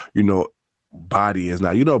 body is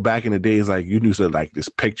now. Back in the days, like you knew like this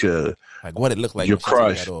picture, like what it looked like, your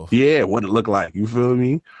crush. Yeah, what it looked like. You feel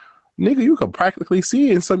me? Nigga, you can practically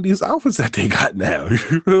see in some of these outfits that they got now.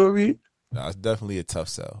 You feel me? No, it's definitely a tough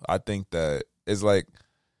sell. I think that it's like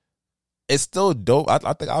it's still dope. I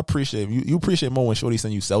think I appreciate you appreciate more when shorty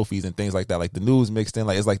send you selfies and things like that. Like the news mixed in,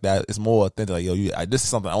 like it's like that. It's more authentic. Like this is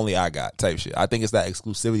something only I got type shit. I think it's that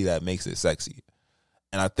exclusivity that makes it sexy.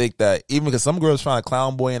 And I think that even because some girls trying to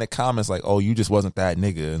clown boy in the comments like, oh, you just wasn't that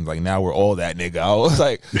nigga. And like, now we're all that nigga. I was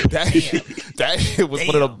like, that shit was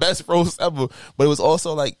one of the best roasts ever. But it was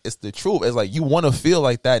also like, it's the truth. It's like, you want to feel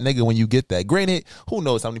like that nigga when you get that. Granted, who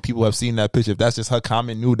knows how many people have seen that picture. If that's just her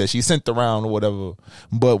comment nude that she sent around or whatever.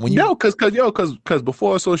 But when you. Cause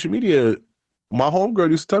before social media, my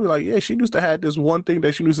homegirl used to tell me like, yeah, she used to have this one thing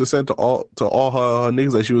that she used to send to all her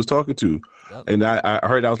niggas that she was talking to. Yep. And I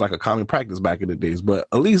heard that was like a common practice back in the days. But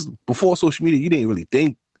at least before social media, you didn't really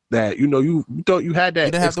think that, you thought you had that.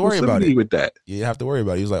 You didn't have to worry about it with that. You didn't have to worry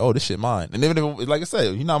about it. He was like, oh, this shit mine. And then, like I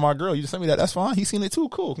said, you're not my girl. You just sent me that. That's fine. He's seen it too.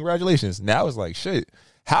 Cool. Congratulations. Now it's like, shit.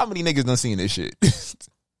 How many niggas done seen this shit? It's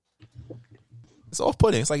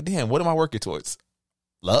off-putting. It's like, damn, what am I working towards?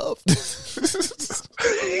 Love?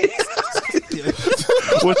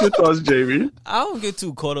 What's your thoughts, Jamie? I don't get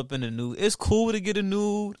too caught up in the nude. It's cool to get a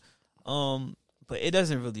nude, but it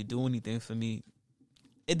doesn't really do anything for me.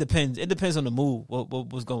 It depends. It depends on the mood.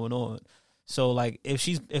 What's going on? So like,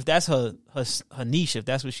 if that's her niche, if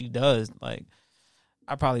that's what she does, like,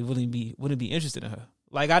 I probably wouldn't be interested in her.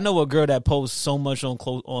 Like, I know a girl that posts so much on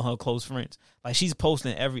her close friends. Like, she's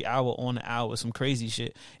posting every hour on the hour some crazy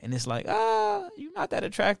shit, and it's like, you're not that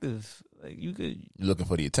attractive. Like, you're looking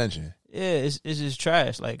for the attention. Yeah, it's just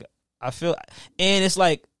trash. Like, I feel, and it's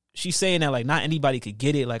like she's saying that like not anybody could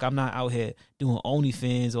get it. Like, I'm not out here doing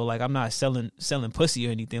OnlyFans or like I'm not selling pussy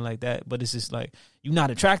or anything like that. But it's just like, you're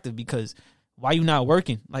not attractive because why you not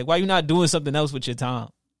working? Like, why you not doing something else with your time?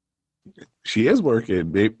 She is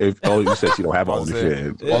working. If you said she don't have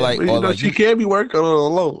OnlyFans, or like she can be working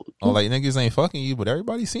alone. Or like niggas ain't fucking you, but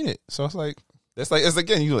everybody's seen it. So it's like it's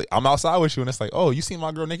again, you like, I'm outside with you, and it's like, oh, you seen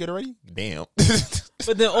my girl naked already? Damn.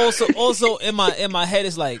 But then also in my head,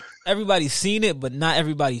 it's like everybody's seen it, but not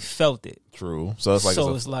everybody felt it. True. So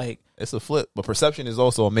it's like it's a flip, but perception is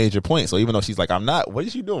also a major point. So even though she's like, I'm not, what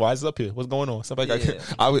is she doing? Why is it up here? What's going on? Somebody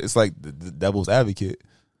it's like the devil's advocate.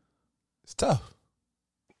 It's tough.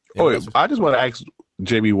 Yeah, wait, I just want to ask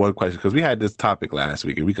Jamie one question because we had this topic last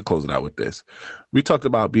week and we could close it out with this. We talked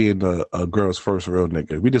about being a girl's first real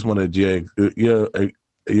nigga. We just want to your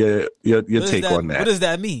take on that. What does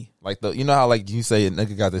that mean? Like you know how like you say a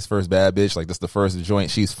nigga got this first bad bitch, like this the first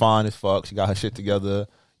joint. She's fine as fuck. She got her shit together.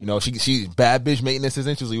 You know, she bad bitch maintenance is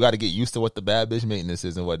interesting. So you got to get used to what the bad bitch maintenance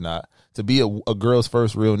is and whatnot. To be a girl's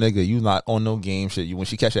first real nigga, you not on no game shit. When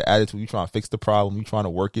she catch your attitude, you trying to fix the problem. You trying to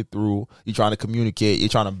work it through. You trying to communicate. You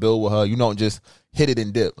trying to build with her. You don't just hit it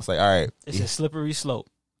and dip. It's like, all right. It's a slippery slope.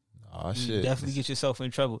 Oh, shit. You definitely get yourself in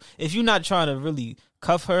trouble. If you're not trying to really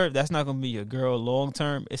cuff her, that's not going to be your girl long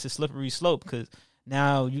term. It's a slippery slope because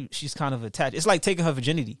now she's kind of attached. It's like taking her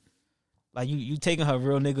virginity. Like you taking her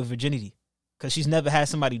real nigga virginity. Because she's never had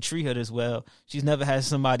somebody treat her this well. She's never had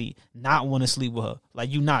somebody not want to sleep with her.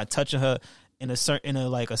 Like, you not touching her in a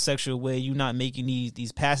sexual way. You not making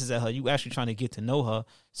these passes at her. You actually trying to get to know her.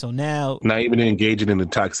 So now, not even engaging in the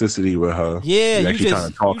toxicity with her. Yeah, you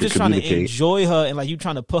just trying to enjoy her and like you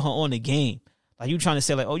trying to put her on the game. Like you trying to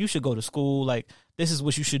say like, oh, you should go to school. Like this is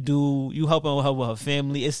what you should do. You helping her with her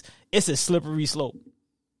family. It's a slippery slope.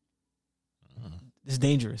 It's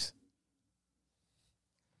dangerous.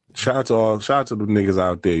 Shout out to the niggas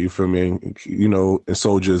out there, you feel me? You know, and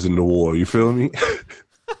soldiers in the war, you feel me?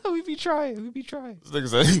 We be trying. This nigga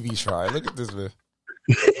said he be trying. Look at this man.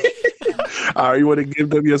 All right, you want to give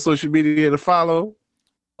them your social media to follow?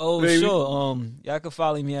 Oh, baby? Sure. Y'all can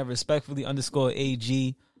follow me at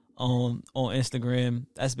respectfully_AG on Instagram.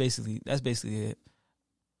 That's basically it.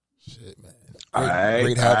 Shit, man.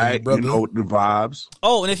 Great having you, brother. You know the vibes.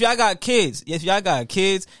 Oh, and if y'all got kids,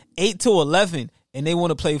 8 to 11, and they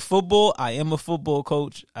want to play football, I am a football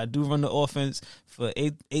coach. I do run the offense for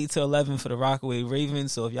 8 to 11 for the Rockaway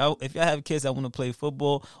Ravens. So if y'all have kids that want to play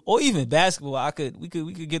football or even basketball, we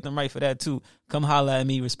could get them right for that too. Come holla at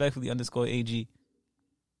me, respectfully_AG.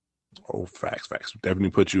 Oh, facts.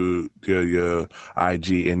 Definitely put your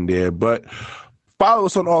IG in there, but follow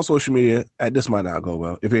us on all social media at This Might Not Go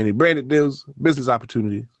Well. If you have any branded deals, business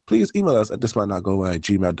opportunities, please email us at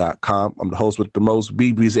thismightnotgowell@gmail.com. I'm the host with the most,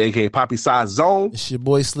 BB's, aka Poppy Size Zone. It's your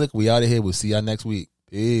boy Slick. We out of here. We'll see y'all next week.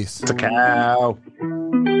 Peace. It's a cow.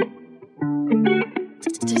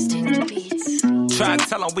 Try to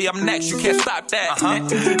tell them we up next, you can't stop that.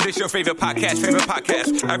 This your favorite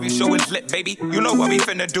podcast. Every show is lit, baby. You know what we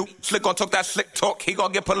finna do. Slick gon' talk that slick talk, he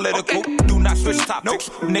gon' get political. Okay. Do not switch topics,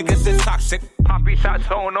 niggas is toxic. Poppy shots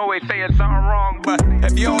don't always saying something wrong, but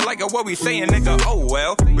if you don't like it, what we saying, nigga, oh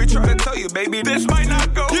well. We try to tell you, baby, this might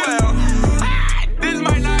not go well. This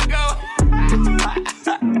might not go.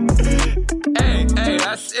 Hey,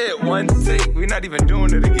 that's it. One take. We're not even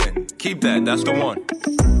doing it again. Keep that. That's the one.